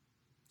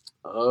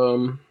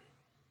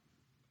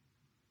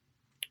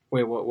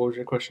 Wait, what was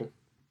your question?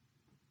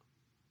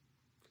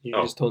 You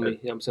just told me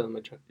I'm selling my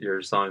truck.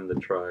 You're selling the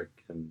truck,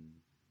 and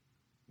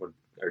what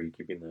are you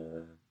keeping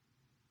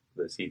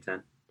the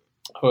C10?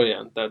 Oh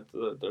yeah,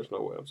 there's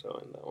no way I'm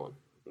selling that one.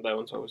 That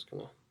one's always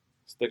gonna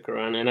stick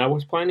around, and I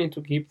was planning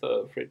to keep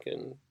the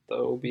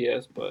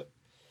OBS, but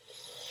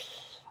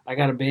I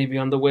got a baby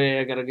on the way.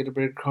 I gotta get a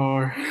bigger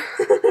car.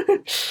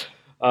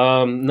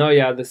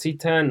 The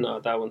C10, no,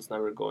 that one's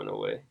never going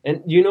away.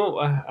 And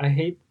I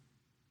hate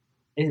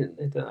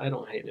it. I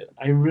don't hate it.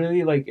 I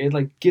really like it.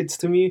 Like gets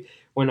to me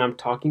when I'm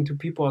talking to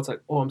people. It's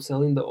like, oh, I'm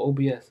selling the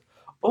OBS.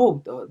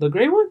 Oh, the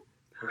gray one.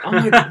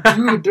 I'm like,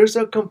 dude, there's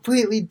a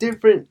completely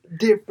different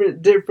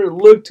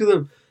look to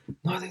them.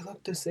 No, they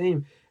look the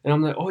same. And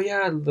I'm like, oh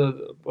yeah,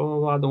 the blah, blah,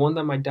 blah, the one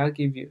that my dad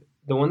gave you,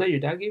 the one that your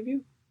dad gave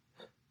you,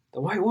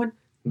 the white one.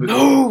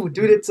 No,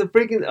 dude, it's a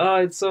freaking.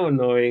 It's so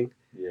annoying.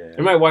 Yeah.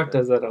 And my wife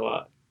does that a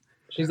lot.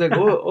 She's like,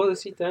 oh, the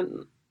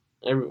C10.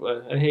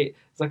 I hate.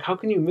 It's like, how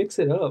can you mix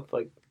it up?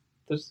 Like,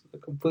 there's a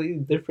completely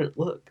different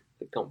look.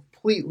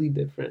 Completely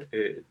different.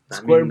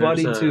 Square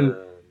body too.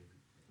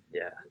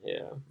 Yeah.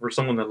 For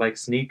someone that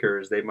likes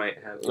sneakers, they might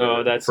have.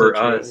 That's for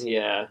so us.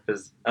 Yeah.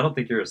 Because I don't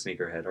think you're a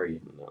sneakerhead, are you?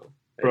 No.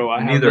 Bro,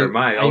 neither am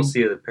I. I'll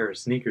see a pair of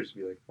sneakers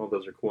and be like, oh,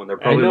 those are cool. And they're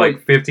probably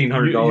like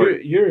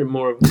 $1,500. You're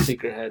more of a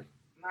sneakerhead.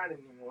 Not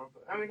anymore,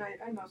 but I mean,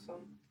 I know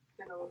some.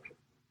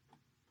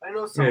 I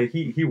know some. Yeah,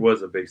 he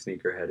was a big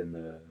sneakerhead in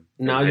the.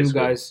 Now you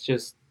guys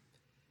just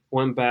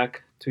went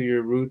back to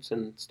your roots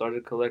and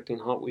started collecting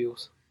Hot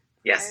Wheels.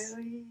 Yes.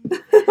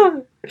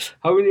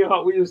 How many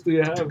Hot Wheels do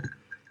you have?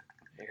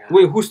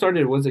 Wait, who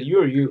started? Was it you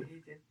or you?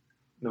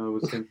 No, it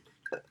was him.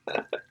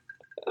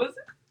 Was it?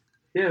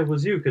 Yeah, it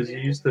was you, because you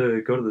used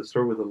to go to the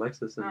store with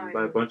Alexis and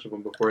buy a bunch of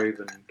them before I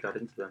even got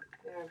into them.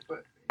 Yeah,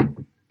 but...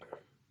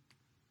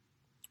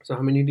 So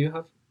how many do you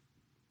have?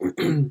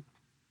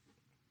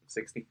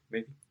 60,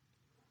 maybe.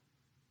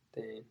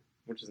 Dang.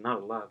 Which is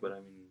not a lot, but I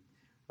mean,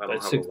 I don't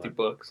that's have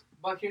 $60.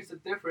 But here's the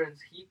difference.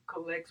 He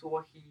collects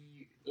what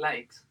he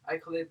likes. I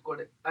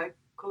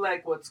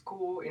collect what's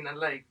cool and I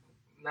like.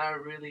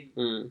 Not really.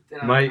 Do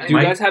you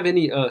guys have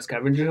any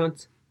scavenger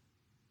hunts?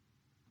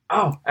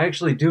 Oh, I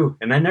actually do,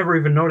 and I never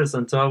even noticed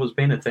until I was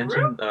paying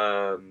attention.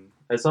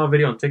 I saw a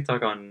video on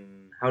TikTok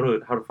on how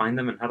to find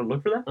them and how to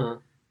look for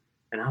them,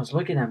 and I was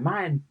looking at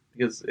mine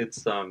because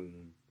it's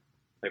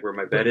like where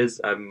my bed is.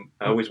 I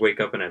always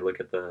wake up and I look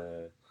at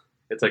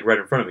it's like right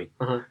in front of me,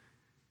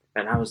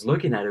 And I was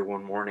looking at it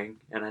one morning,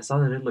 and I saw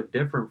that it looked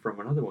different from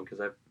another one because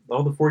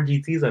all the 4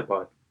 GTs I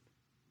bought,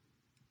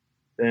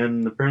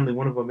 and apparently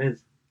one of them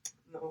is.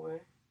 No way.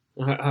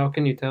 How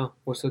can you tell?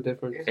 What's the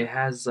difference? It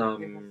has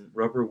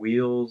rubber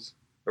wheels,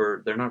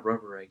 or they're not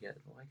rubber. I guess.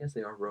 Well, I guess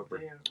they are rubber.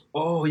 Damn.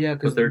 Oh yeah,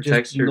 because But they're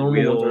textured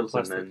wheels, and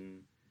plastic.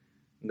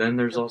 then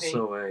there's The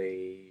also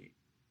I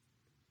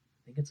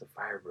think it's a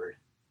Firebird,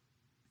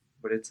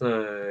 but it's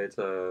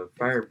a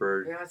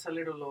Firebird. It has a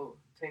little logo,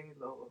 tiny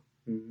logo,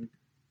 Mm-hmm.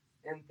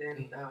 and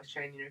then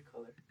shinier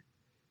color.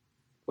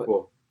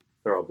 Well,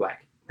 they're all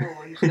black.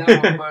 Oh, it's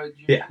that one, but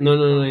you Yeah.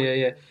 No,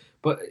 yeah.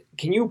 But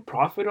can you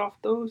profit off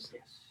those?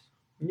 Yes.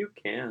 You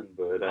can,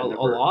 but A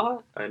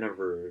lot? I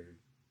never.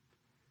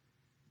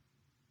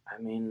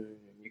 I mean,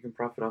 you can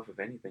profit off of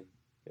anything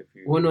if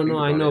you. Well, think no,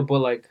 I about know, it. but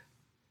like,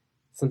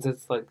 since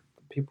it's like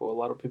a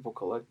lot of people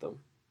collect them,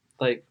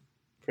 like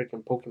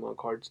freaking Pokemon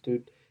cards,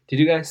 dude. Did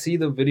you guys see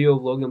the video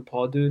of Logan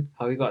Paul, dude?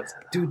 How he got,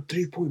 dude,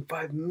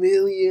 3.5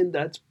 million.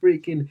 That's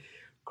freaking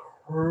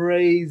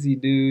crazy,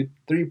 dude.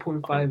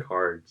 3.5 On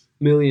cards.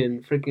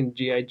 million freaking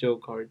GI Joe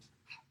cards.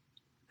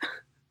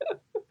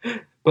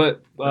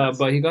 But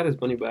he got his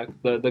money back.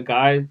 The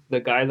guy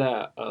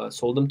that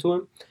sold them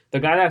to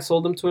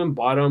him,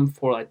 bought them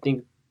for, I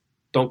think,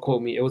 don't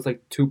quote me, it was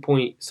like 2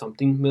 point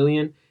something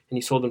million, and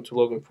he sold them to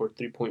Logan for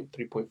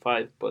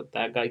 3.5. But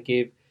that guy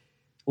gave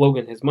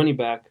Logan his money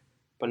back.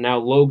 But now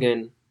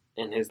Logan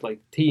and his like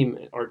team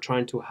are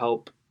trying to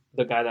help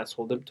the guy that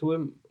sold them to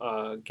him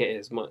get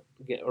his money,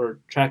 or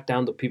track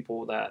down the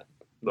people that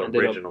The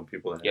ended up- original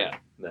people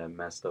that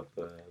messed up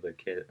the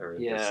kit or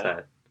the Yeah.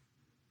 set.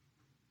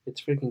 It's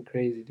freaking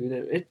crazy,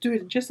 dude.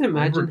 Dude, just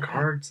imagine Over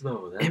cards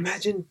though. That's...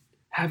 Imagine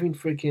having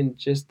freaking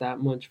just that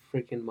much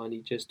freaking money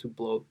just to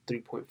blow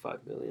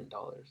 $3.5 million.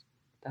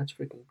 That's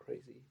freaking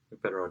crazy. We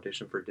better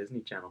audition for Disney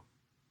Channel.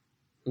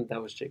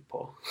 That was Jake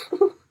Paul.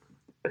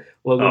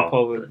 Logan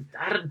Paul would.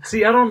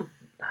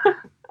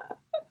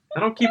 I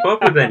don't keep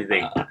up with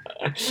anything.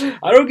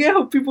 I don't get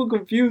how people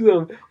confuse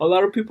them. A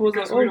lot of people are like,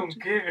 Because "Oh, we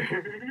don't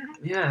care.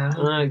 Yeah.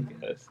 I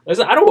guess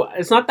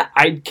it's not that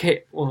I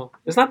care. Well,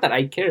 it's not that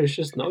I care. It's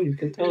just no, you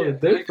can tell the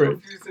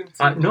difference.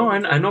 I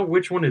know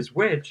which one is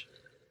which.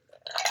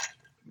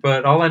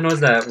 But all I know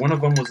is that one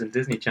of them was in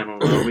Disney Channel,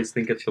 and I always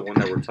think it's the one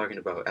that we're talking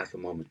about at the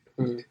moment.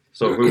 Mm.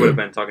 So if we would have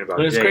been talking about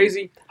And it's Jay,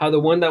 crazy how the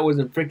one that was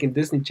in freaking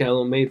Disney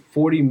Channel made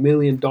 $40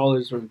 million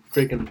from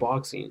freaking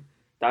boxing.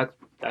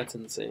 That's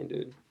insane,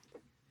 dude.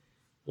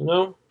 You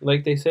know,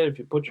 like they said, if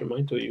you put your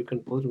mind to it, you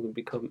can literally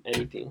become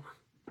anything.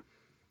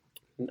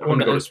 I want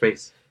to go to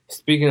space.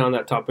 Speaking on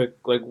that topic,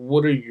 like,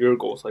 what are your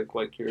goals?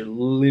 Like your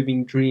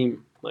living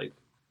dream, like,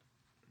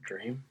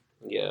 Dream?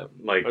 yeah,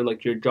 Like, or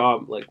like your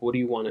job. Like, what do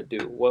you want to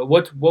do?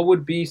 What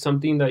would be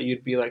something that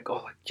you'd be like,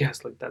 oh, like,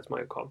 yes, like that's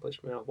my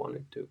accomplishment. I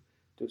wanted to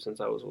do since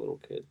I was a little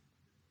kid.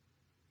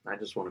 I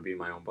just want to be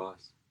my own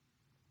boss.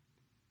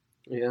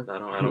 Yeah. I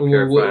don't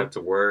care if I have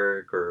to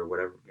work or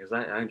whatever, because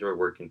I enjoy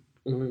working.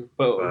 Mm-hmm.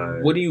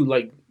 But what do you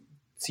like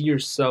see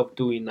yourself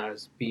doing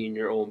as being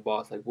your own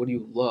boss? Like, what do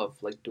you love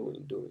like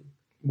doing?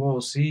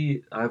 Well,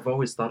 see, I've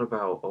always thought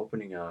about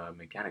opening a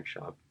mechanic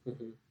shop,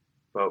 Mm-hmm.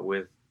 but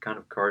with kind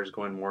of cars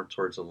going more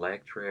towards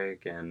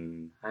electric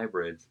and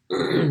hybrids,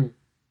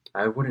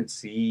 I wouldn't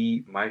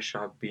see my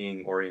shop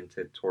being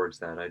oriented towards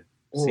that. I'd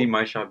see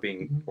my shop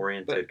being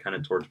oriented kind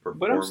of towards performance.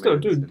 But I'm still,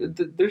 dude.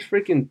 There's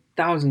freaking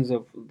thousands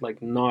of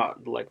like not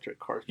electric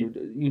cars,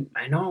 dude.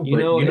 I know, You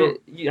but know,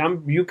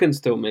 you can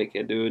still make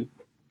it, dude.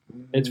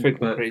 It's freaking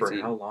but crazy. For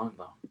how long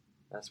though?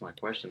 That's my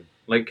question.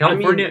 Like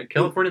California,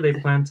 they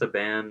plan to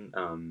ban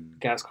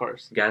Gas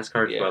cars. gas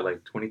cars Yeah. by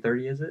like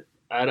 2030. Is it?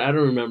 I don't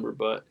remember,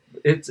 but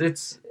It's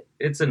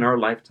in our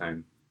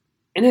lifetime.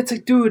 and it's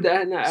like, dude.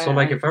 So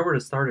like, if I were to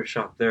start a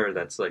shop there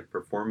that's like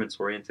performance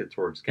oriented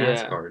towards gas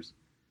Yeah. cars,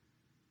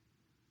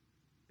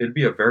 it'd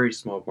be a very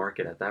small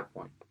market at that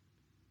point.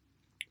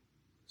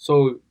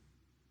 So,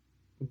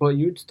 but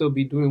you'd still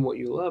be doing what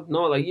you love.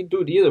 No, like you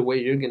do it either way,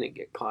 you're gonna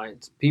get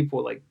clients.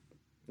 People like,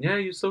 Yeah,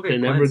 you still They're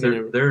get never clients.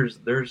 gonna-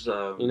 There's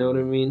you know what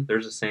I mean?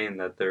 There's a saying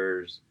that I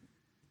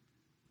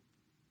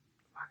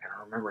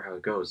don't remember how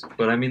it goes,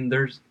 but I mean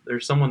there's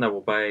someone that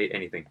will buy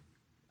anything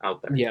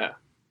out there. Yeah.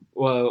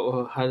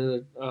 Well, how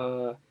did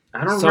I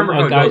don't remember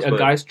how it goes, a but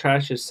guy's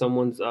trash is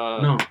someone's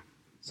no,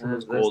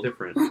 someone's that's gold.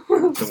 different.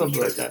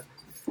 Something like that.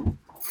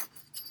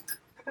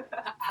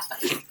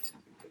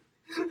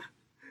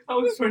 I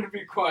was trying to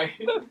be quiet.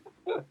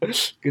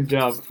 Good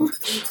job.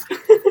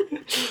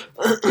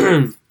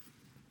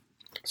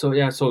 So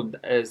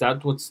is that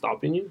what's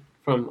stopping you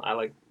from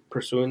like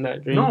pursuing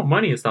that dream? No,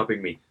 money is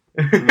stopping me.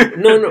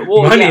 No.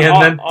 Well, money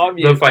yeah, and then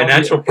the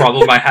financial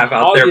problem I have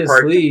out there.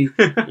 Obviously,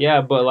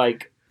 yeah, but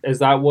like, is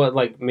that what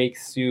like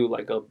makes you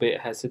like a bit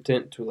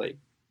hesitant to like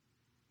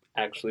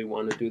actually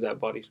want to do that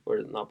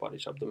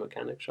the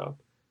mechanic shop?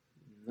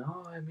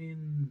 No, I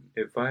mean,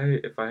 if I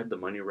had the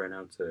money right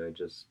now to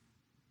just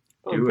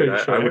I'm do pretty it,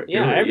 sure. I would do it,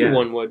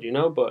 Everyone would, you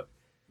know, but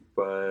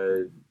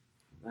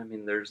I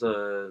mean, there's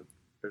a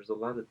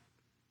lot of.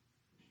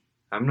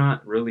 I'm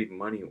not really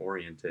money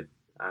oriented.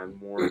 I'm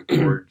more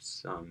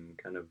towards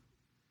kind of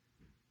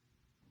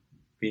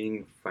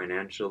being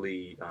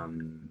financially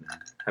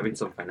having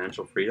some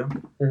financial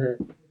freedom,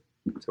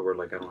 to where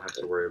like I don't have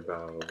to worry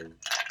about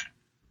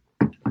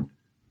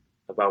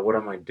what I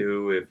might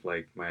do if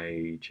like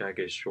my check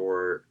is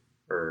short,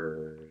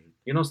 or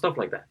stuff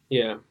like that.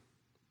 Yeah.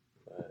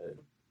 But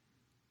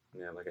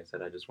yeah, like I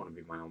said, I just want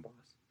to be my own boss.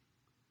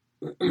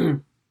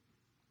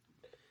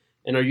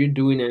 And are you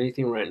doing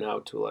anything right now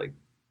to like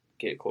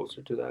get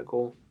closer to that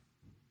goal?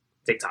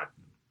 TikTok,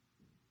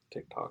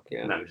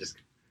 yeah. No, just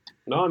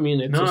no. I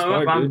mean, it's a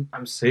start, dude.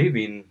 I'm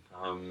saving,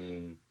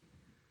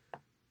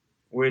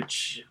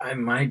 which I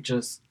might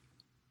just.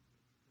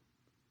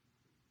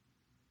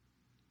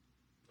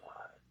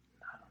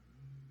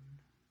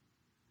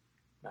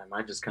 I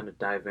might just kind of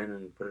dive in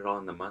and put it all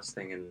in the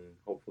Mustang and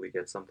hopefully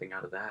get something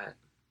out of that.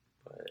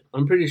 But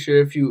I'm pretty sure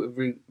if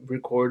you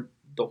record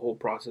the whole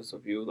process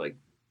of you like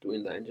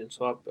doing the engine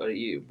swap,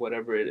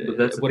 whatever it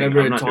is,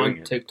 whatever it's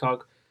on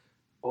TikTok.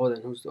 Oh,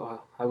 then who's? I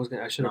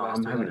should have asked.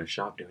 I'm having a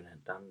shop doing it.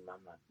 I'm not.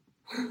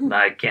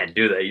 I can't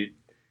do that.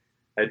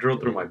 I drove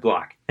through my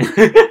block.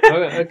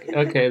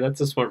 Okay,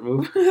 that's a smart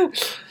move.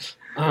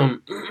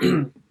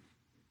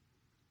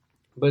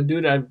 But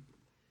dude, I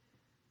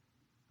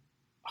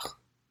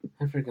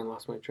freaking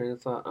lost my train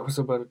of thought. I was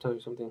about to tell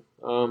you something.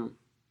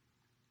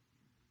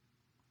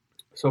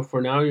 So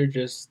for now, you're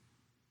just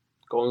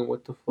going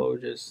with the flow.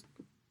 Just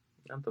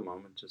at the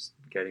moment, just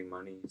getting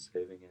money,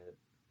 saving it.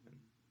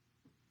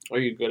 Are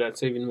you good at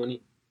saving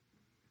money?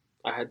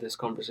 I had this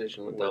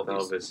conversation with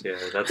Elvis. Yeah,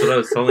 that's what I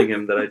was telling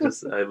him. That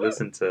I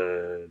listened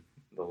to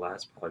the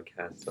last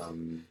podcast.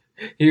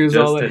 He was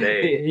just all like,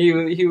 today.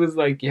 He was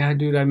like, yeah,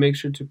 dude, I make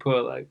sure to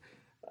put like.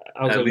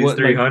 I was at like, least what,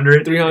 300.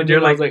 Like 300.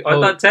 You're like, I was like, I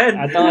thought 10.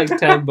 I thought like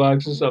 $10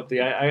 or something.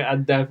 I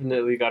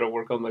definitely got to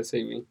work on my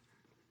saving.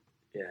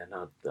 Yeah,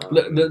 not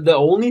the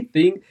only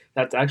thing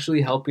that's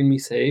actually helping me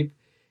save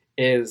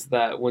is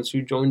that once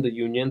you join the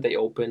union, they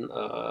open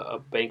a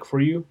bank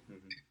for you,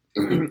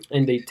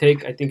 and they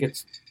take, I think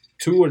it's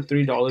 $2 or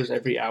 $3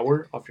 every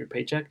hour off your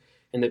paycheck,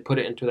 and they put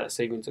it into that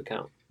savings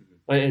account.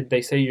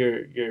 They say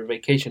your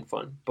vacation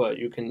fund, but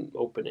you can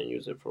open and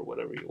use it for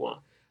whatever you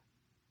want.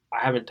 I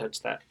haven't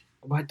touched that.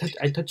 Well,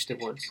 I touched it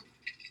once.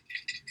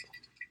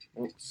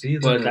 Well,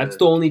 but that's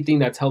the only thing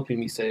that's helping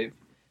me save.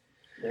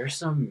 There's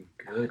some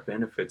good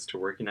benefits to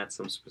working at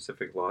some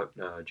specific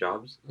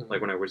jobs. Like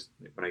when I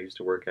used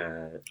to work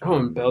at.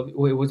 In Bellevue.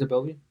 Wait, was it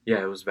Bellevue?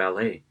 Yeah, it was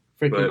valet.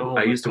 Freaking,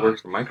 I used to work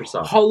for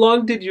Microsoft. How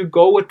long did you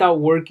go without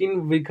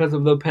working because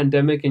of the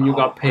pandemic, and you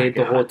got paid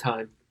the whole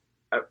time?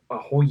 A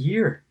whole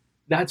year.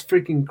 That's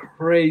freaking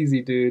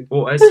crazy, dude.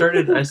 Well, I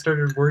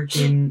started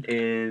working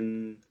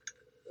in.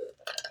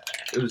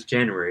 It was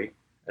January.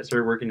 I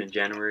started working in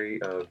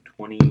January of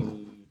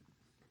 20.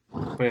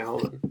 Wait,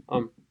 hold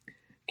on.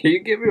 Can you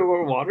give me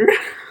more water?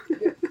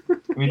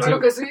 Me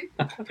too.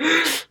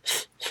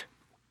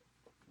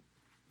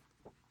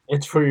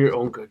 It's for your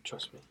own good,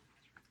 trust me.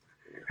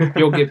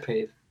 You'll get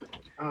paid.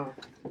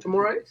 Some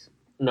more ice?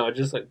 No,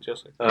 just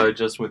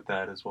just with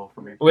that as well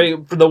for me.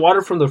 Wait, for the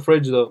water from the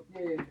fridge though.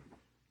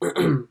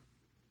 Yeah.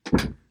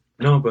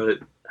 No, but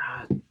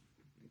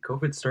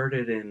COVID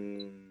started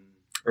in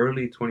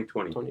early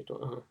 2020.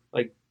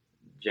 Like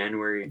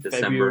January,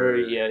 December.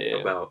 February, yeah.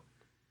 About.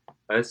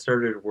 I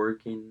started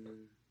working.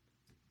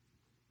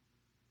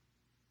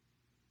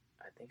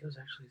 I think it was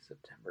actually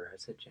September. I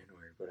said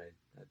January, but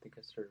I think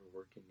I started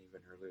working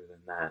even earlier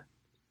than that.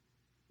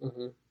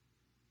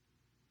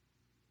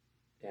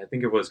 Yeah, I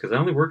think it was because I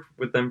only worked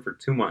with them for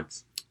 2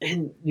 months.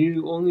 And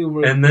you only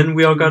worked. And then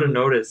we all got a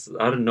notice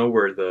out of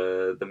nowhere.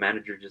 The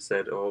manager just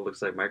said, "Oh, it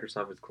looks like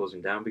Microsoft is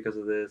closing down because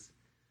of this.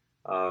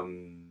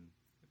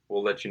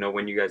 We'll let you know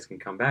when you guys can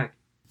come back."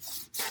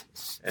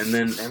 And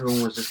then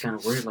everyone was just kind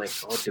of worried, like,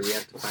 "Oh, do we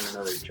have to find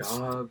another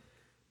job?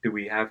 Do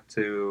we have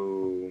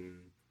to?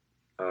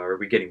 Are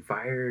we getting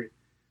fired?"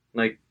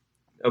 Like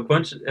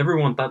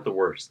everyone thought the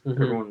worst.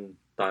 Everyone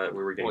thought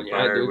we were getting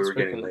fired. We were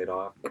getting laid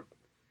off.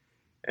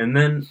 And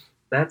then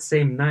that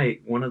same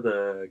night, one of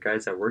the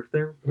guys that worked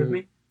there with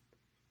me,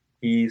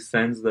 he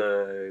sends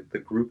the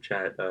group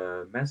chat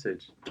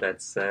message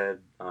that said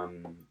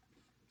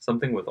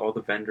something with all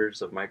the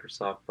vendors of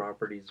Microsoft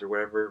properties or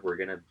whatever, we're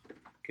gonna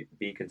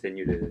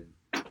continue to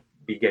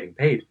be getting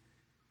paid.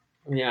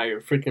 Yeah, you're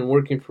freaking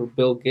working for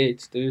Bill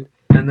Gates, dude.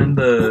 And then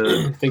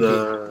the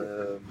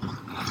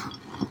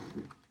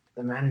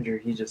manager,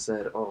 he just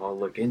said, "Oh, I'll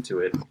look into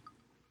it."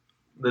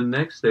 The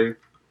next day,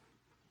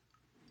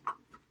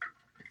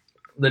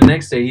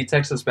 he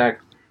texts us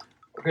back.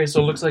 "Okay,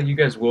 so it looks like you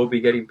guys will be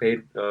getting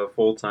paid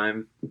full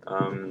time.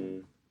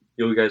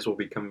 You guys will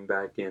be coming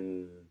back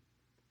in,"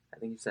 I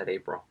think he said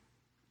April.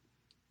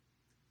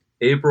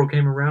 April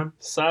came around.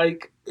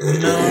 Psych.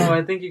 No,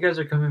 I think you guys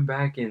are coming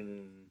back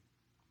in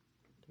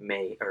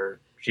May, or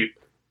shoot.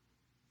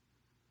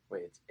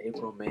 Wait, it's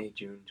April, May,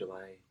 June,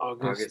 July,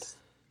 August.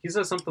 He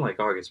said something like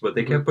August, but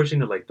they kept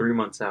pushing it like 3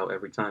 months out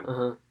every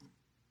time.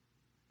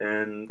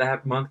 And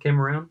that month came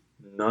around,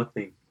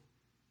 nothing.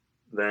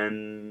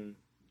 Then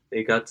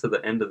they got to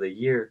the end of the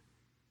year,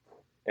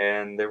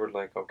 And they were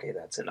like, okay,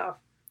 that's enough.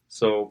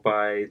 So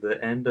by the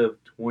end of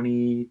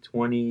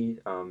 2020,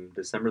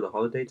 December, the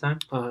holiday time,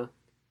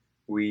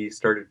 we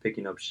started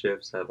picking up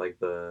shifts at like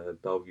the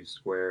Bellevue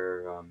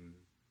Square,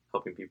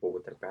 helping people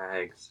with their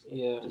bags.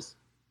 Yeah.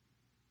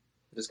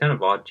 Just kind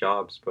of odd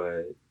jobs,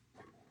 but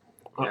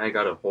I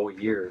got a whole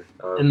year.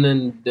 And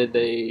then did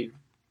they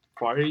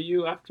fire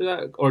you after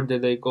that, or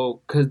did they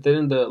go? Because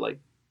didn't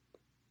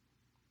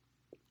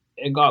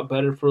it got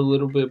better for a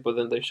little bit, but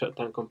then they shut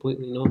down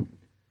completely?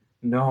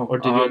 No. Or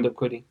did you end up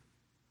quitting?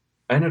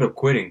 I ended up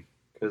quitting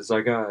because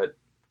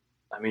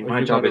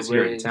my job is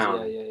here in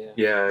town.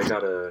 Yeah, I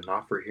got an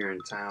offer here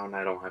in town.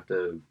 I don't have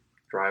to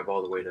drive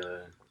all the way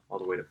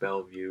to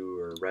Bellevue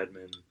or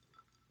Redmond,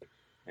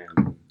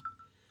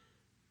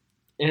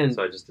 and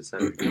so I just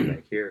decided to come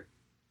back here.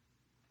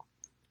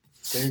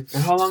 And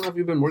how long have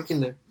you been working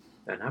there?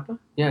 At Napa?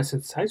 Yeah,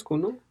 since high school,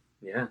 no?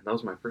 Yeah, that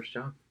was my first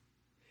job.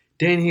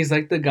 Dang, he's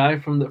like the guy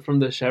from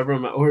the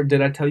Chevron. Or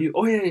did I tell you?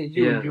 Oh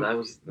yeah, that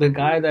was the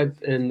guy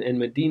that in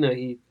Medina.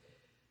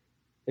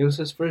 It was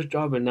his first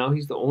job, and now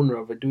he's the owner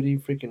of it. Dude, he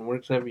freaking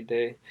works every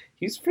day.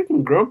 He's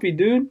freaking grumpy,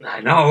 dude. I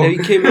know. And he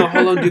came out.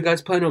 How long do you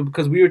guys plan on?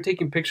 Because we were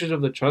taking pictures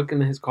of the truck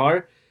in his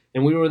car,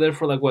 and we were there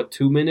for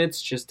 2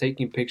 minutes just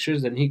taking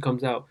pictures. And he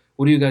comes out.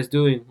 What are you guys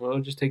doing? Well,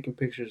 just taking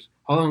pictures.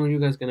 How long are you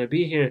guys gonna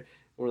be here? And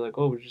we're like,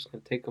 oh, we're just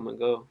gonna take them and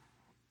go.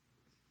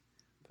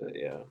 But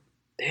yeah,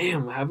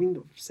 damn, having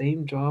the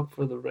same job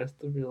for the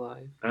rest of your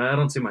life. I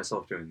don't see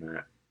myself doing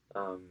that.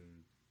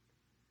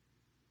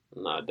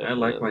 Nah, I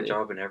like my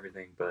job and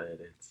everything, but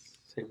it's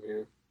same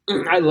here.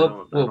 I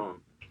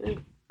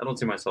don't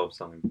see myself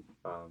selling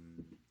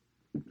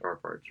car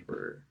parts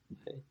for.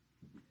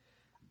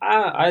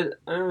 I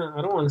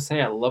don't want to say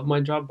I love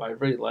my job, but I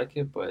really like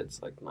it. But it's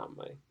not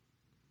my.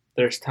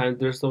 There's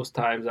those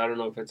times, I don't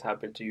know if it's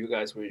happened to you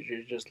guys, where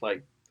you're just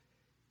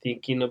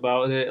thinking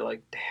about it,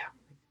 damn,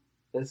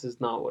 this is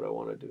not what I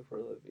want to do for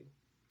a living.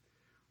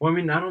 Well, I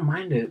mean, I don't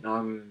mind it.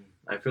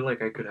 I feel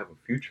like I could have a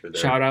future there.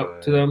 Shout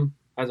out to them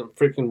as I'm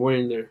freaking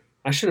wearing their.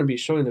 I shouldn't be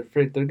showing their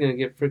freak. They're gonna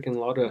get freaking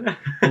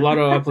a lot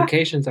of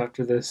applications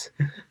after this.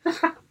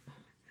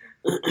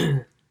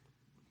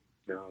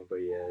 No, but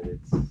yeah,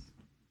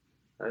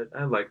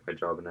 I like my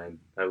job, and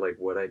I like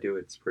what I do.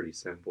 It's pretty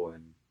simple,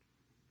 and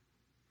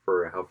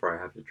for how far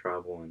I have to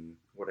travel and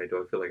what I do,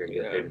 I feel like I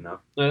get paid enough.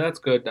 No, that's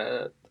good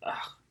that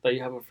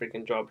you have a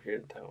freaking job here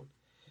in town.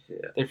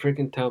 Yeah. They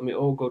freaking tell me,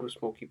 oh, go to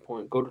Smoky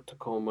Point, go to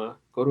Tacoma,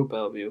 go to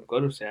Bellevue, go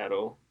to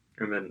Seattle.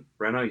 And then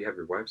right now you have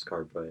your wife's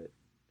car, but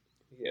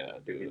yeah,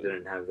 dude. If you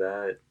didn't have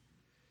that,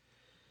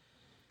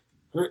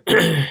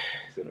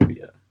 it's gonna be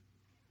a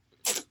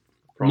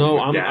problem. No,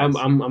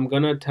 I'm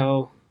gonna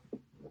tell.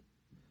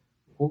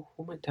 Who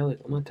am I telling?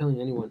 I'm not telling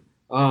anyone.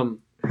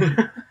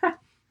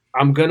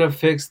 I'm gonna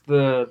fix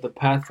the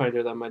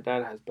Pathfinder that my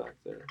dad has back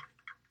there,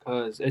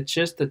 cause it's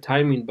just the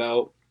timing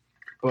belt.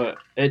 But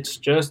it's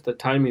just the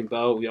timing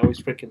belt. We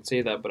always freaking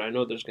say that, but I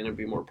know there's gonna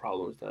be more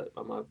problems that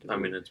I'm gonna have to do. I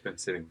mean, it's been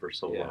sitting for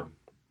so long.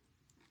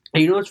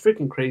 And you know what's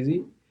freaking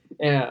crazy?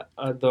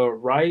 The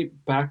right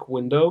back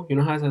window, you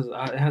know how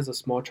it has a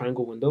small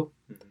triangle window?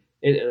 Mm-hmm.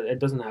 It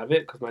doesn't have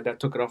it because my dad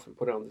took it off and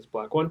put it on this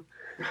black one.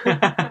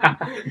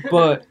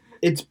 But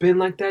it's been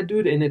like that,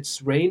 dude, and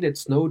it's rained, it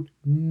snowed,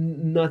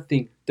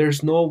 nothing.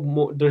 There's no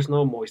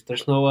moist.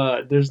 There's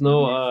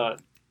no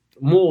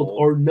mold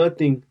or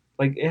nothing.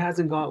 It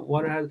hasn't got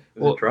water. Is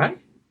it dry?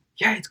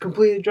 Yeah, it's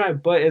completely dry,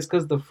 but it's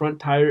because the front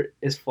tire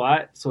is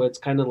flat, so it's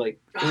kind of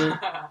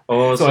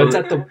oh, so it's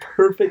at the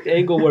perfect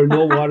angle where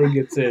no water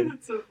gets in.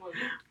 That's so funny.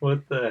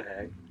 What the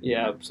heck?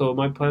 Yeah, so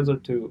my plans are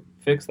to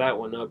fix that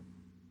one up,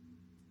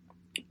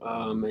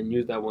 and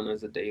use that one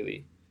as a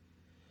daily.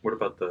 What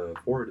about the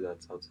Ford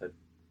that's outside?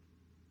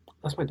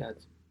 That's my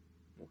dad's.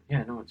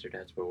 Yeah, I know it's your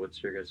dad's, but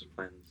what's your guys'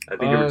 plans? I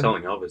think you were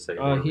telling Elvis that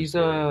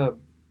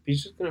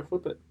he's just gonna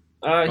flip it.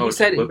 He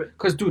said,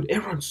 because dude, it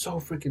runs so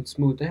freaking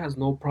smooth. It has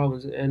no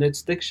problems, and it's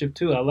stick shift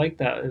too. I like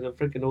that. It's a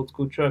freaking old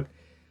school truck.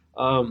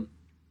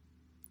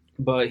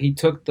 But he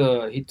took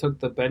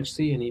the bench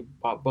seat and he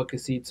bought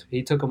bucket seats.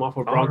 He took them off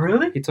of Bronco. Oh,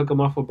 really? He took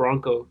them off of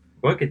Bronco.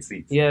 Bucket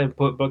seats. Yeah, and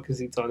put bucket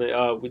seats on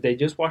it. They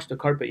just washed the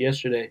carpet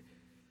yesterday.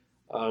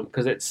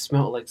 Because it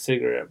smelled like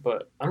cigarette.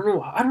 But I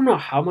don't know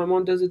how my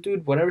mom does it,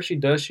 dude. Whatever she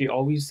does, she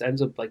always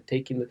ends up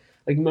taking the.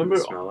 Remember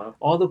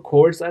all the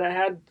cords that I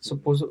had?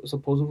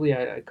 Supposedly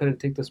I couldn't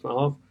take the smell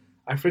off.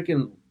 I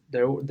freaking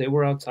they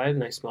were outside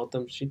and I smelled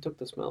them. She took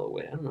the smell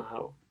away. I don't know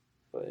how,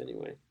 but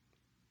anyway.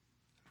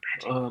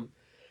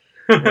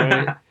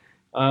 Right.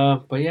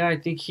 But yeah, I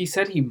think he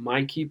said he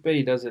might keep it.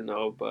 He doesn't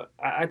know, but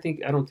I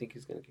don't think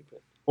he's gonna keep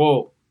it.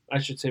 Well, I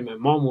should say my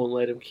mom won't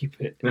let him keep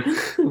it.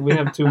 We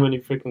have too many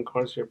freaking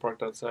cars here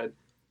parked outside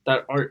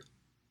that aren't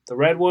the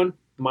red one,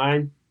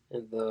 mine,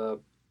 and the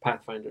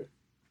Pathfinder.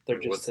 They're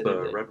just What's sitting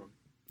the there. red one?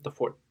 The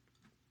Ford.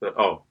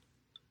 Yeah.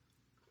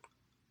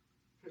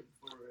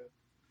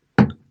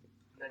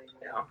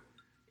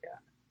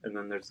 And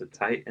then there's the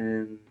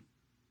Titan,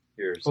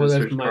 your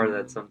sister's car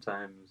that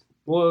sometimes.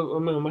 Well, I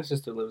mean, my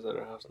sister lives at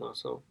her house now,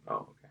 so.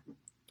 Oh, okay.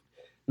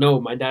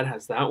 No, my dad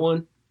has that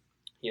one.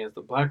 He has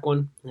the black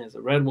one. He has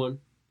the red one,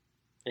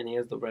 and he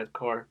has the red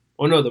car.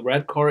 Oh no, the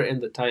red car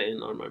and the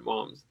Titan are my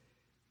mom's.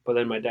 But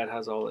then my dad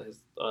has all of his.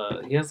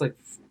 He has like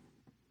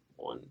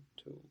one,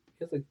 two.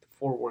 He has like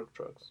 4 work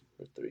trucks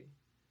or 3.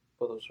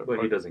 But those are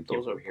But he doesn't keep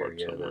those are them here. parked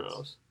Yeah, somewhere that's...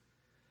 else.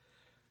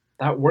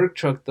 That work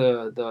truck,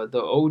 the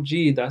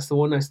OG, that's the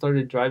one I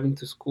started driving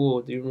to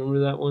school. Do you remember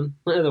that one?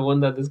 The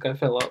one that this guy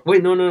fell out.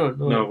 Wait, no. No,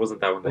 it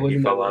wasn't that one that he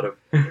wasn't that fell out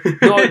one.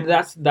 of.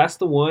 No, that's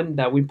the one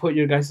that we put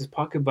your guys'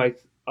 pocket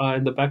bikes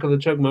in the back of the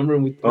truck. Remember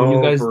when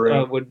you guys for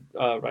real. would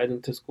ride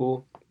them to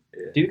school?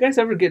 Yeah. Did you guys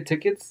ever get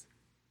tickets?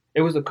 It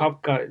was the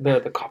cop guy.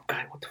 The cop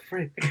guy. What the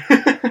frick?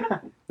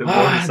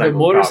 The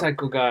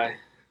motorcycle guy.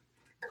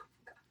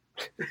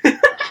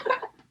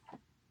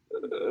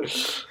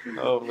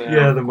 Oh man.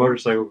 Yeah, the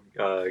motorcycle.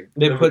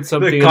 They put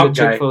something in the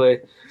Chick-fil-A.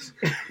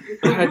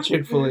 I had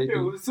Chick-fil-A. It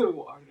was the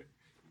water.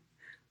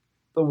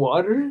 The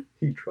water?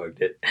 He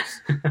drugged it.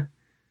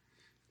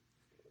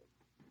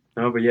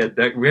 No, but yeah,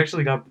 we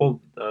actually got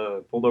pulled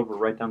over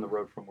right down the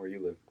road from where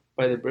you live.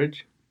 By the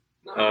bridge?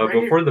 No, right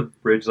Before here. the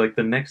bridge, like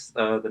the next.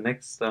 Like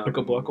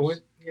a block away?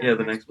 Yeah,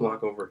 the next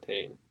block over.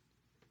 Dang.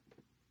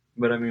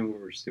 But I mean, we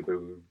were stupid.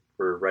 We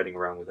were riding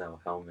around without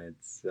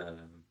helmets,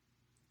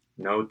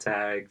 no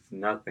tags,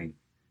 nothing.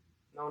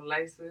 No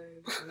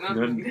license,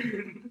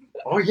 nothing.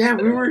 Oh yeah,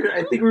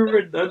 I think we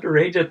were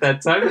underage at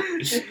that time.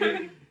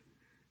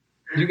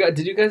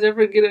 Did you guys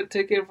ever get a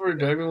ticket for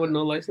driving with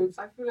no license?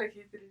 I feel like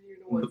he didn't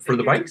even know what For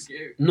the ticket to bikes?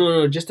 give.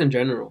 No, just in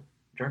general.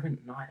 Driving?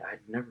 No, I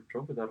never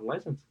drove without a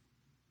license.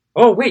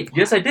 Oh wait,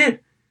 yes I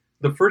did.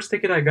 The first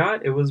ticket I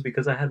got, it was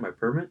because I had my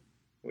permit,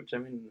 which I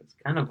mean it's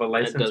kind of a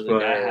license,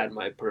 but I had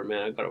my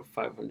permit. I got a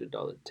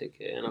 $500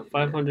 ticket and a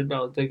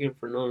 $500 ticket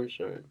for no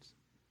insurance.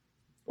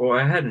 Well,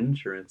 I had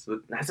insurance.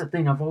 That's the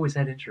thing. I've always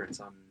had insurance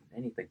on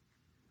anything.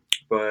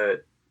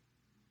 But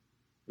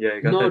yeah,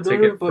 I got that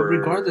ticket. But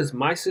regardless,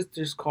 my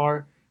sister's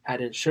car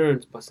had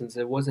insurance, but since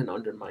it wasn't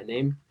under my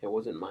name, it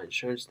wasn't my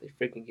insurance. They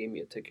freaking gave me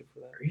a ticket for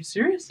that. Are you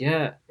serious?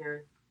 Yeah.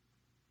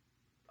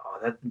 Oh,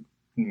 that's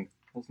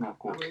not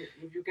cool. I mean,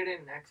 if you get in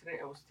an accident,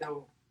 it will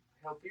still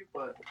help you,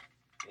 but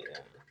Yeah.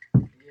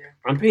 yeah.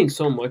 I'm paying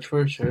so much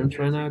for insurance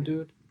right now,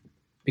 dude.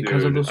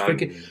 Because of those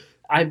freaking.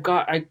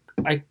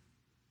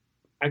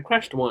 I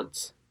crashed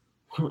once.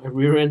 I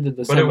rear-ended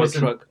the semi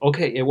truck.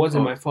 Okay, it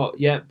wasn't my fault.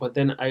 Yeah, but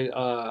then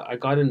I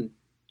got in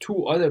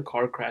 2 other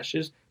car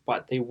crashes,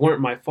 but they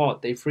weren't my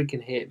fault. They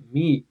freaking hit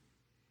me.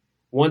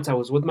 Once I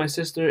was with my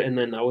sister, and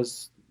then it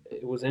was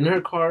in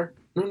her car.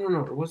 No.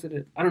 Or was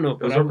it? I don't know.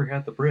 It was over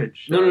at the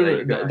bridge.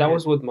 No. That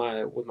was with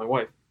my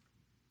wife.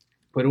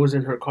 But it was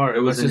in her car.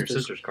 It was in your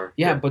sister's car.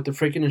 Yeah, but the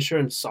freaking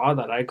insurance saw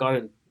that I got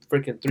in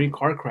freaking 3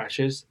 car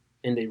crashes,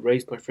 and they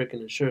raised my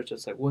freaking insurance.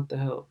 It's like, what the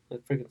hell?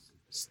 That freaking.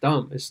 It's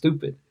dumb. It's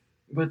stupid.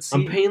 But see,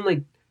 I'm paying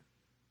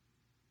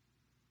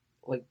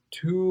like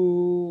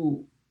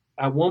 2.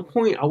 At one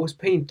point, I was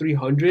paying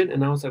 $300,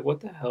 and I was like, "What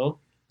the hell?"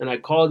 And I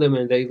called them,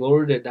 and they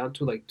lowered it down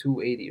to like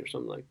 $280 or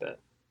something like that.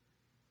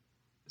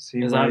 Is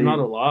that not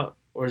a lot,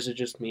 or is it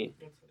just me?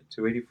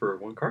 $280 for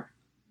one car?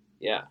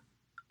 Yeah.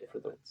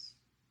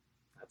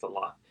 That's a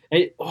lot.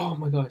 And, oh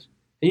my gosh!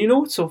 And you know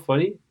what's so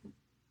funny?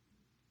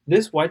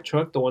 This white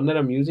truck, the one that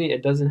I'm using,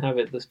 it doesn't have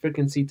it. This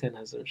freaking C10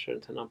 has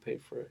insurance, and I'm paying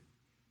for it.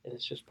 And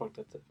it's just parked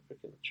at the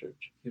freaking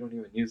church. You don't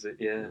even use it,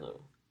 yeah.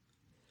 No.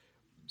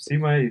 See,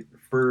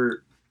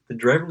 for the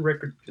driving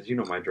record, because you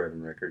know my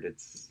driving record,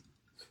 it's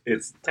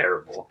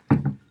terrible.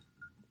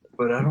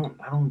 But I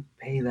don't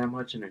pay that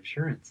much in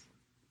insurance.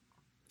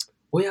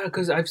 Well, yeah,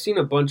 because I've seen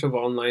a bunch of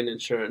online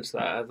insurance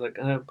that I was like,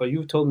 but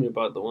you told me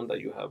about the one that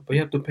you have. But you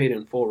have to pay it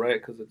in full,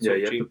 right? Because it's so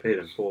cheap. Yeah, you have to pay it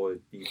in full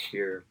each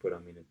year. But I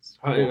mean, it's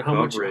how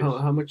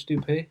much do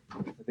you pay?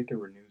 I think it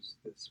renews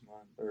this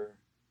month or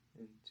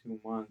in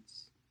 2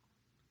 months.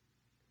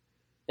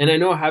 And I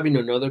know having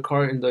another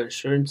car in the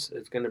insurance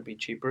is going to be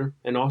cheaper.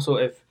 And also,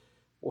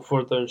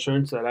 for the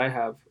insurance that I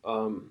have,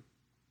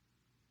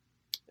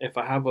 if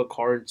I have a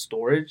car in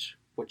storage,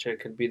 which it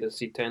could be the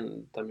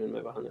C10, también me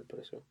bajan el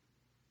precio.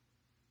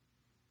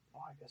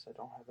 Oh, I guess I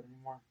don't have it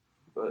anymore.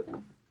 But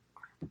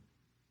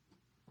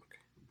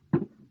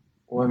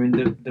well, I mean,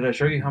 did I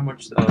show you how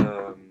much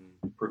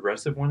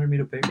Progressive wanted me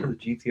to pay for the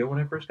GTO when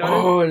I first got it?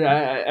 Oh,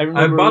 I remember.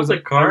 I bought the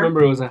car. I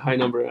remember it was a high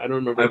number. I don't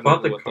remember. I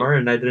bought the car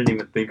and I didn't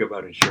even think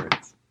about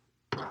insurance.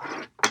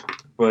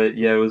 But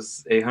yeah, it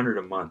was $800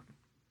 a month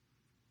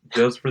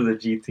just for the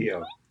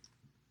GTO.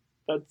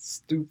 That's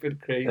stupid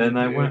crazy. And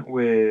I went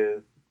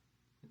with,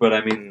 but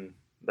I mean,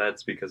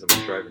 that's because of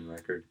my driving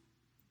record.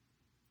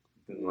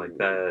 And like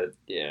that.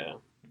 Yeah.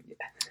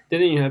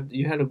 Didn't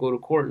you had to go to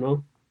court?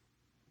 No.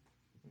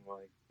 Well,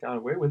 I got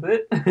away with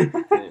it.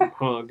 Yeah.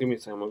 Hold on, give me a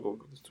second. I'm gonna go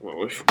give this to my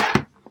wife.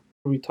 What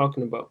are we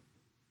talking about?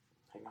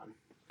 Hang on.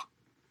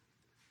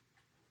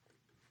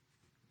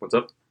 What's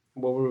up?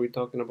 What were we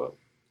talking about?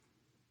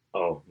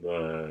 Oh,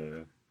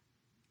 the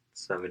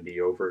 70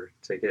 over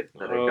ticket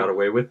that I got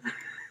away with.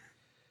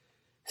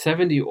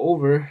 70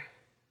 over.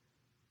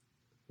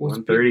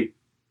 130.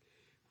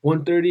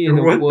 130 and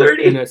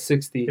 130? In a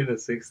 60. In a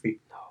 60.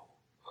 No,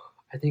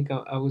 I think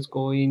I was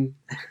going.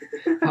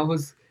 I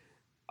was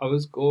I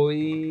was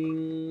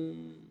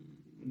going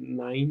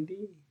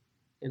 90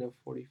 in a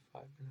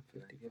 45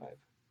 and a 55.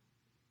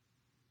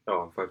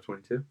 Oh,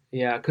 522.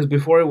 Yeah, because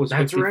before it was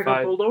That's 55. where I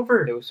got pulled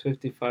over. It was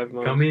 55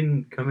 miles.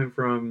 Coming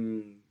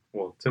from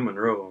to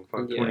Monroe on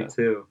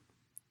 522,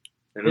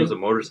 and it was a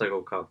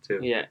motorcycle cop too.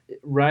 Yeah,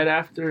 right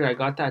after I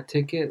got that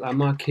ticket, I'm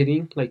not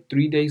kidding. Like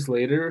 3 days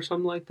later or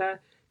something like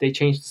that, they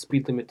changed the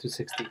speed limit to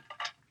 60.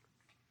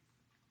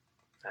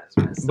 That's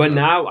messed But up.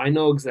 now I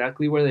know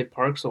exactly where they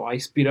park, so I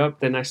speed up,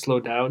 then I slow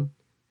down,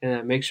 and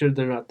I make sure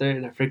they're not there,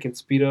 and I freaking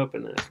speed up,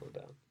 and then I slow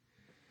down.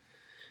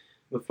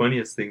 The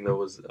funniest thing though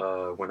was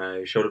when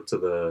I showed up to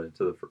the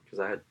because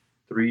I had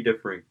 3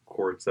 different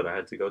courts that I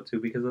had to go to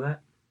because of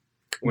that.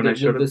 When I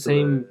showed up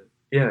to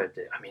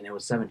I mean it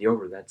was 70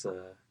 over. That's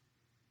a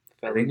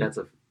I think that's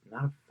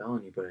not a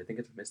felony, but I think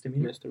it's a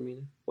misdemeanor.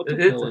 Misdemeanor. What's a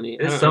felony?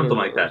 It's something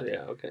like that.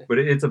 Yeah, okay. But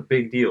it's a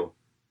big deal.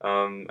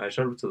 I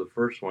showed up to the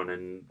first one,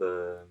 and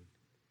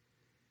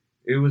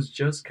it was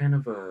just kind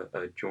of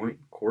a joint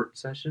court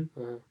session.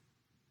 Uh-huh.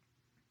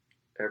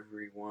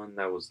 Everyone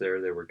that was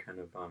there, they were kind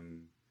of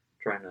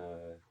trying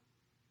to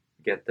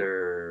get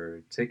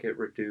their ticket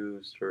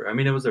reduced. I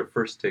mean, it was their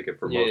first ticket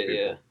for most people.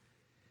 Yeah.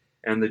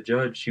 And the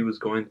judge, she was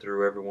going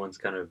through everyone's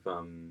kind of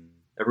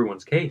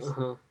everyone's case.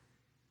 Uh-huh.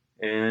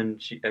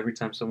 And every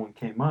time someone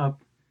came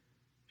up,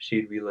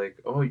 she'd be like,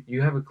 "Oh,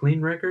 you have a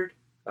clean record?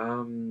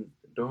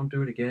 Don't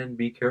do it again.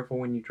 Be careful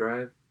when you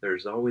drive.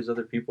 There's always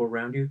other people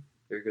around you.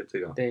 You're good to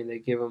go." Dang, they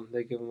give them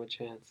a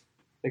chance.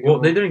 They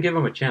didn't give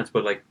them a chance,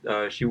 but like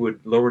she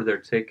would lower their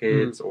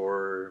tickets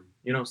or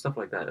stuff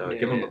like that.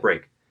 Give them a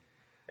break.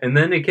 And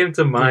then it came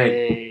to mine.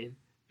 Dang.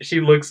 She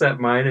looks at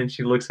mine and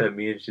she looks at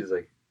me and she's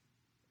like,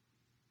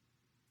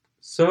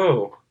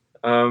 "So,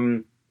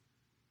 I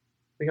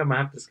think I'm gonna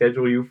have to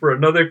schedule you for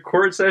another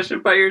court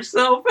session by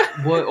yourself."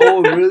 What?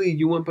 Oh, really?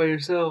 You went by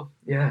yourself?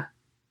 Yeah.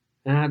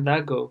 And how'd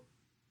that go?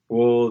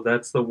 Well,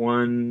 that's the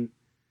one.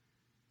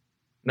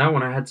 Not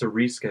when I had to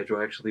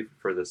reschedule actually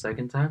for the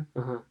second time.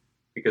 Uh-huh.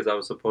 Because I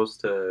was supposed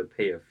to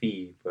pay a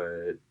fee,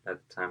 but at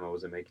the time I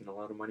wasn't making a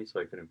lot of money, so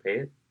I couldn't pay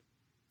it.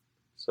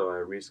 So I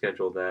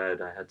rescheduled that.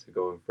 I had to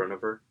go in front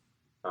of her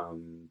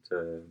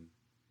to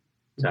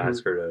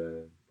ask her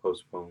to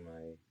postpone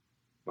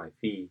my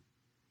fee.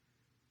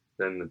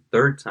 Then the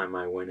third time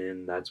I went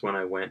in, that's when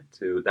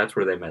that's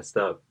where they messed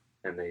up,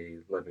 and they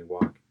let me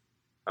walk.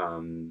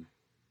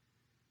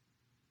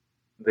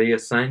 They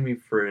assigned me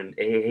for an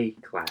AA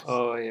class.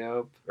 Oh,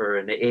 yeah. Or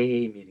an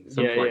AA meeting,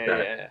 something like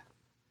that. Yeah.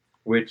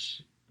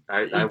 Which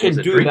I you can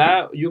do drinking.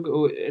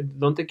 That.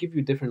 Don't they give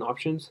you different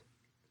options?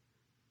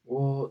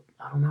 Well,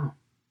 I don't know.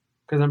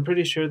 Because I'm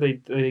pretty sure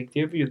they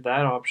give you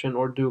that option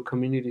or do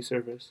community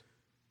service.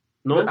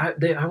 No?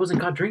 But I wasn't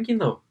caught drinking,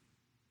 though.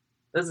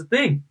 That's the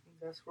thing.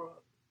 That's for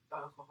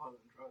alcohol and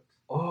drugs.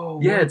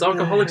 Oh, yeah, it's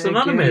Alcoholics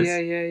Anonymous.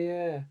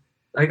 Yeah.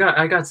 I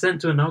got sent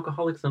to an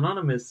Alcoholics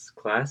Anonymous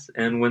class,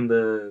 and when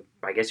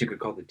I guess you could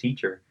call the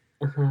teacher,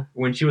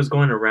 when she was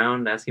going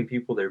around asking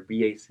people their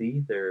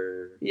BAC,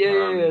 their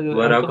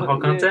blood alcohol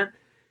content,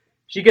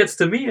 she gets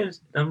to me and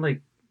I'm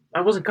like,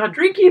 I wasn't caught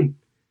drinking.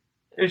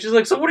 And she's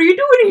like, so what are you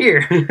doing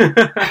here?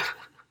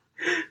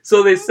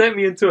 So they sent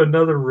me into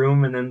another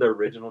room, and then the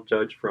original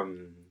judge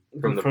from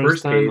the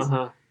first case,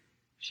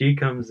 she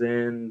comes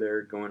in,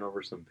 they're going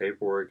over some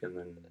paperwork, and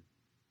then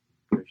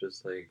they're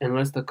just like...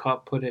 Unless the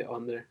cop put it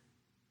on the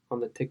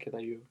ticket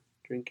that you're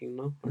drinking,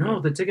 no? No,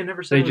 the ticket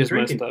never said they just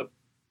drinking. Messed up.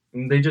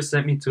 They just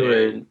sent me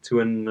to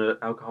an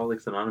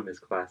Alcoholics Anonymous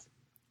class.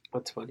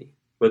 That's funny.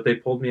 But they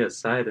pulled me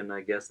aside, and I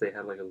guess they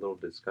had like a little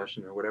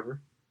discussion or whatever.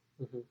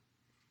 Mm-hmm.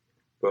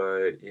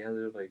 But yeah,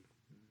 they're like,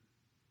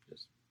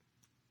 just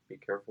be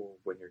careful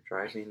when you're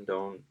driving.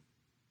 Don't,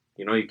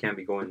 you can't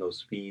be going those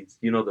speeds.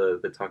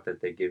 The talk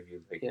that they give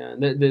you. Like, yeah,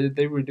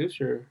 they reduced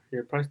your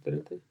price,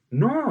 didn't they?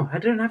 No, I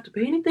didn't have to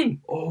pay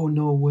anything. Oh,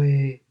 no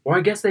way. Well,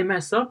 I guess they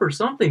messed up or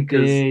something.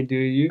 Hey,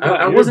 dude,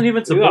 I wasn't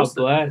even supposed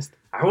to. Blast.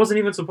 I wasn't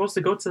even supposed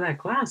to go to that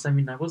class. I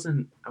mean, I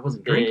wasn't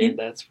drinking.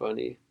 That's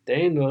funny.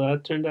 Dang, well,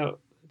 that turned out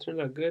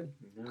good.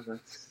 Yeah,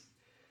 that's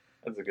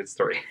a good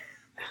story.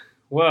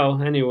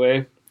 Well,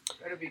 anyway,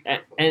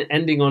 and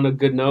ending on a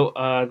good note,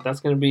 that's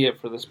going to be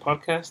it for this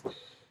podcast.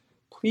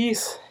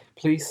 Please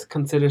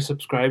consider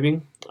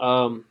subscribing.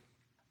 And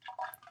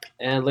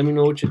let me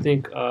know what you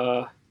think.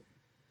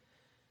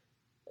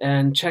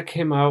 And check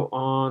him out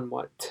on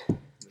what?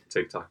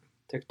 TikTok.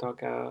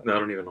 No, I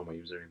don't even know my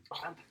username.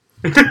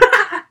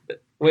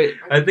 Wait.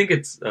 I think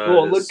it's...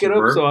 look Smurf. It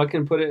up so I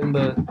can put it in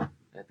the...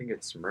 I think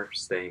it's Smurf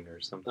Stang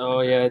or something. Oh,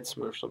 yeah, it's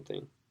Smurf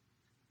something.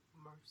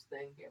 Smurf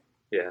Stang, yeah.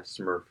 Yeah,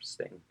 Smurf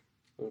Stang.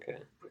 Okay.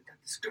 Put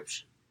that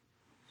description.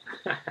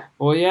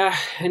 Well, yeah,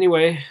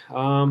 anyway,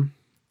 I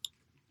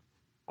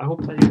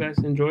hope that you guys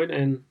enjoyed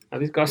and at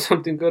least got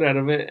something good out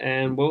of it.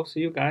 And we'll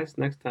see you guys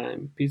next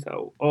time. Peace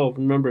out. Oh,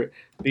 remember,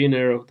 be an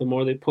arrow. The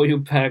more they pull you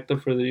back, the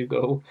further you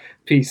go.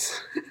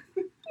 Peace.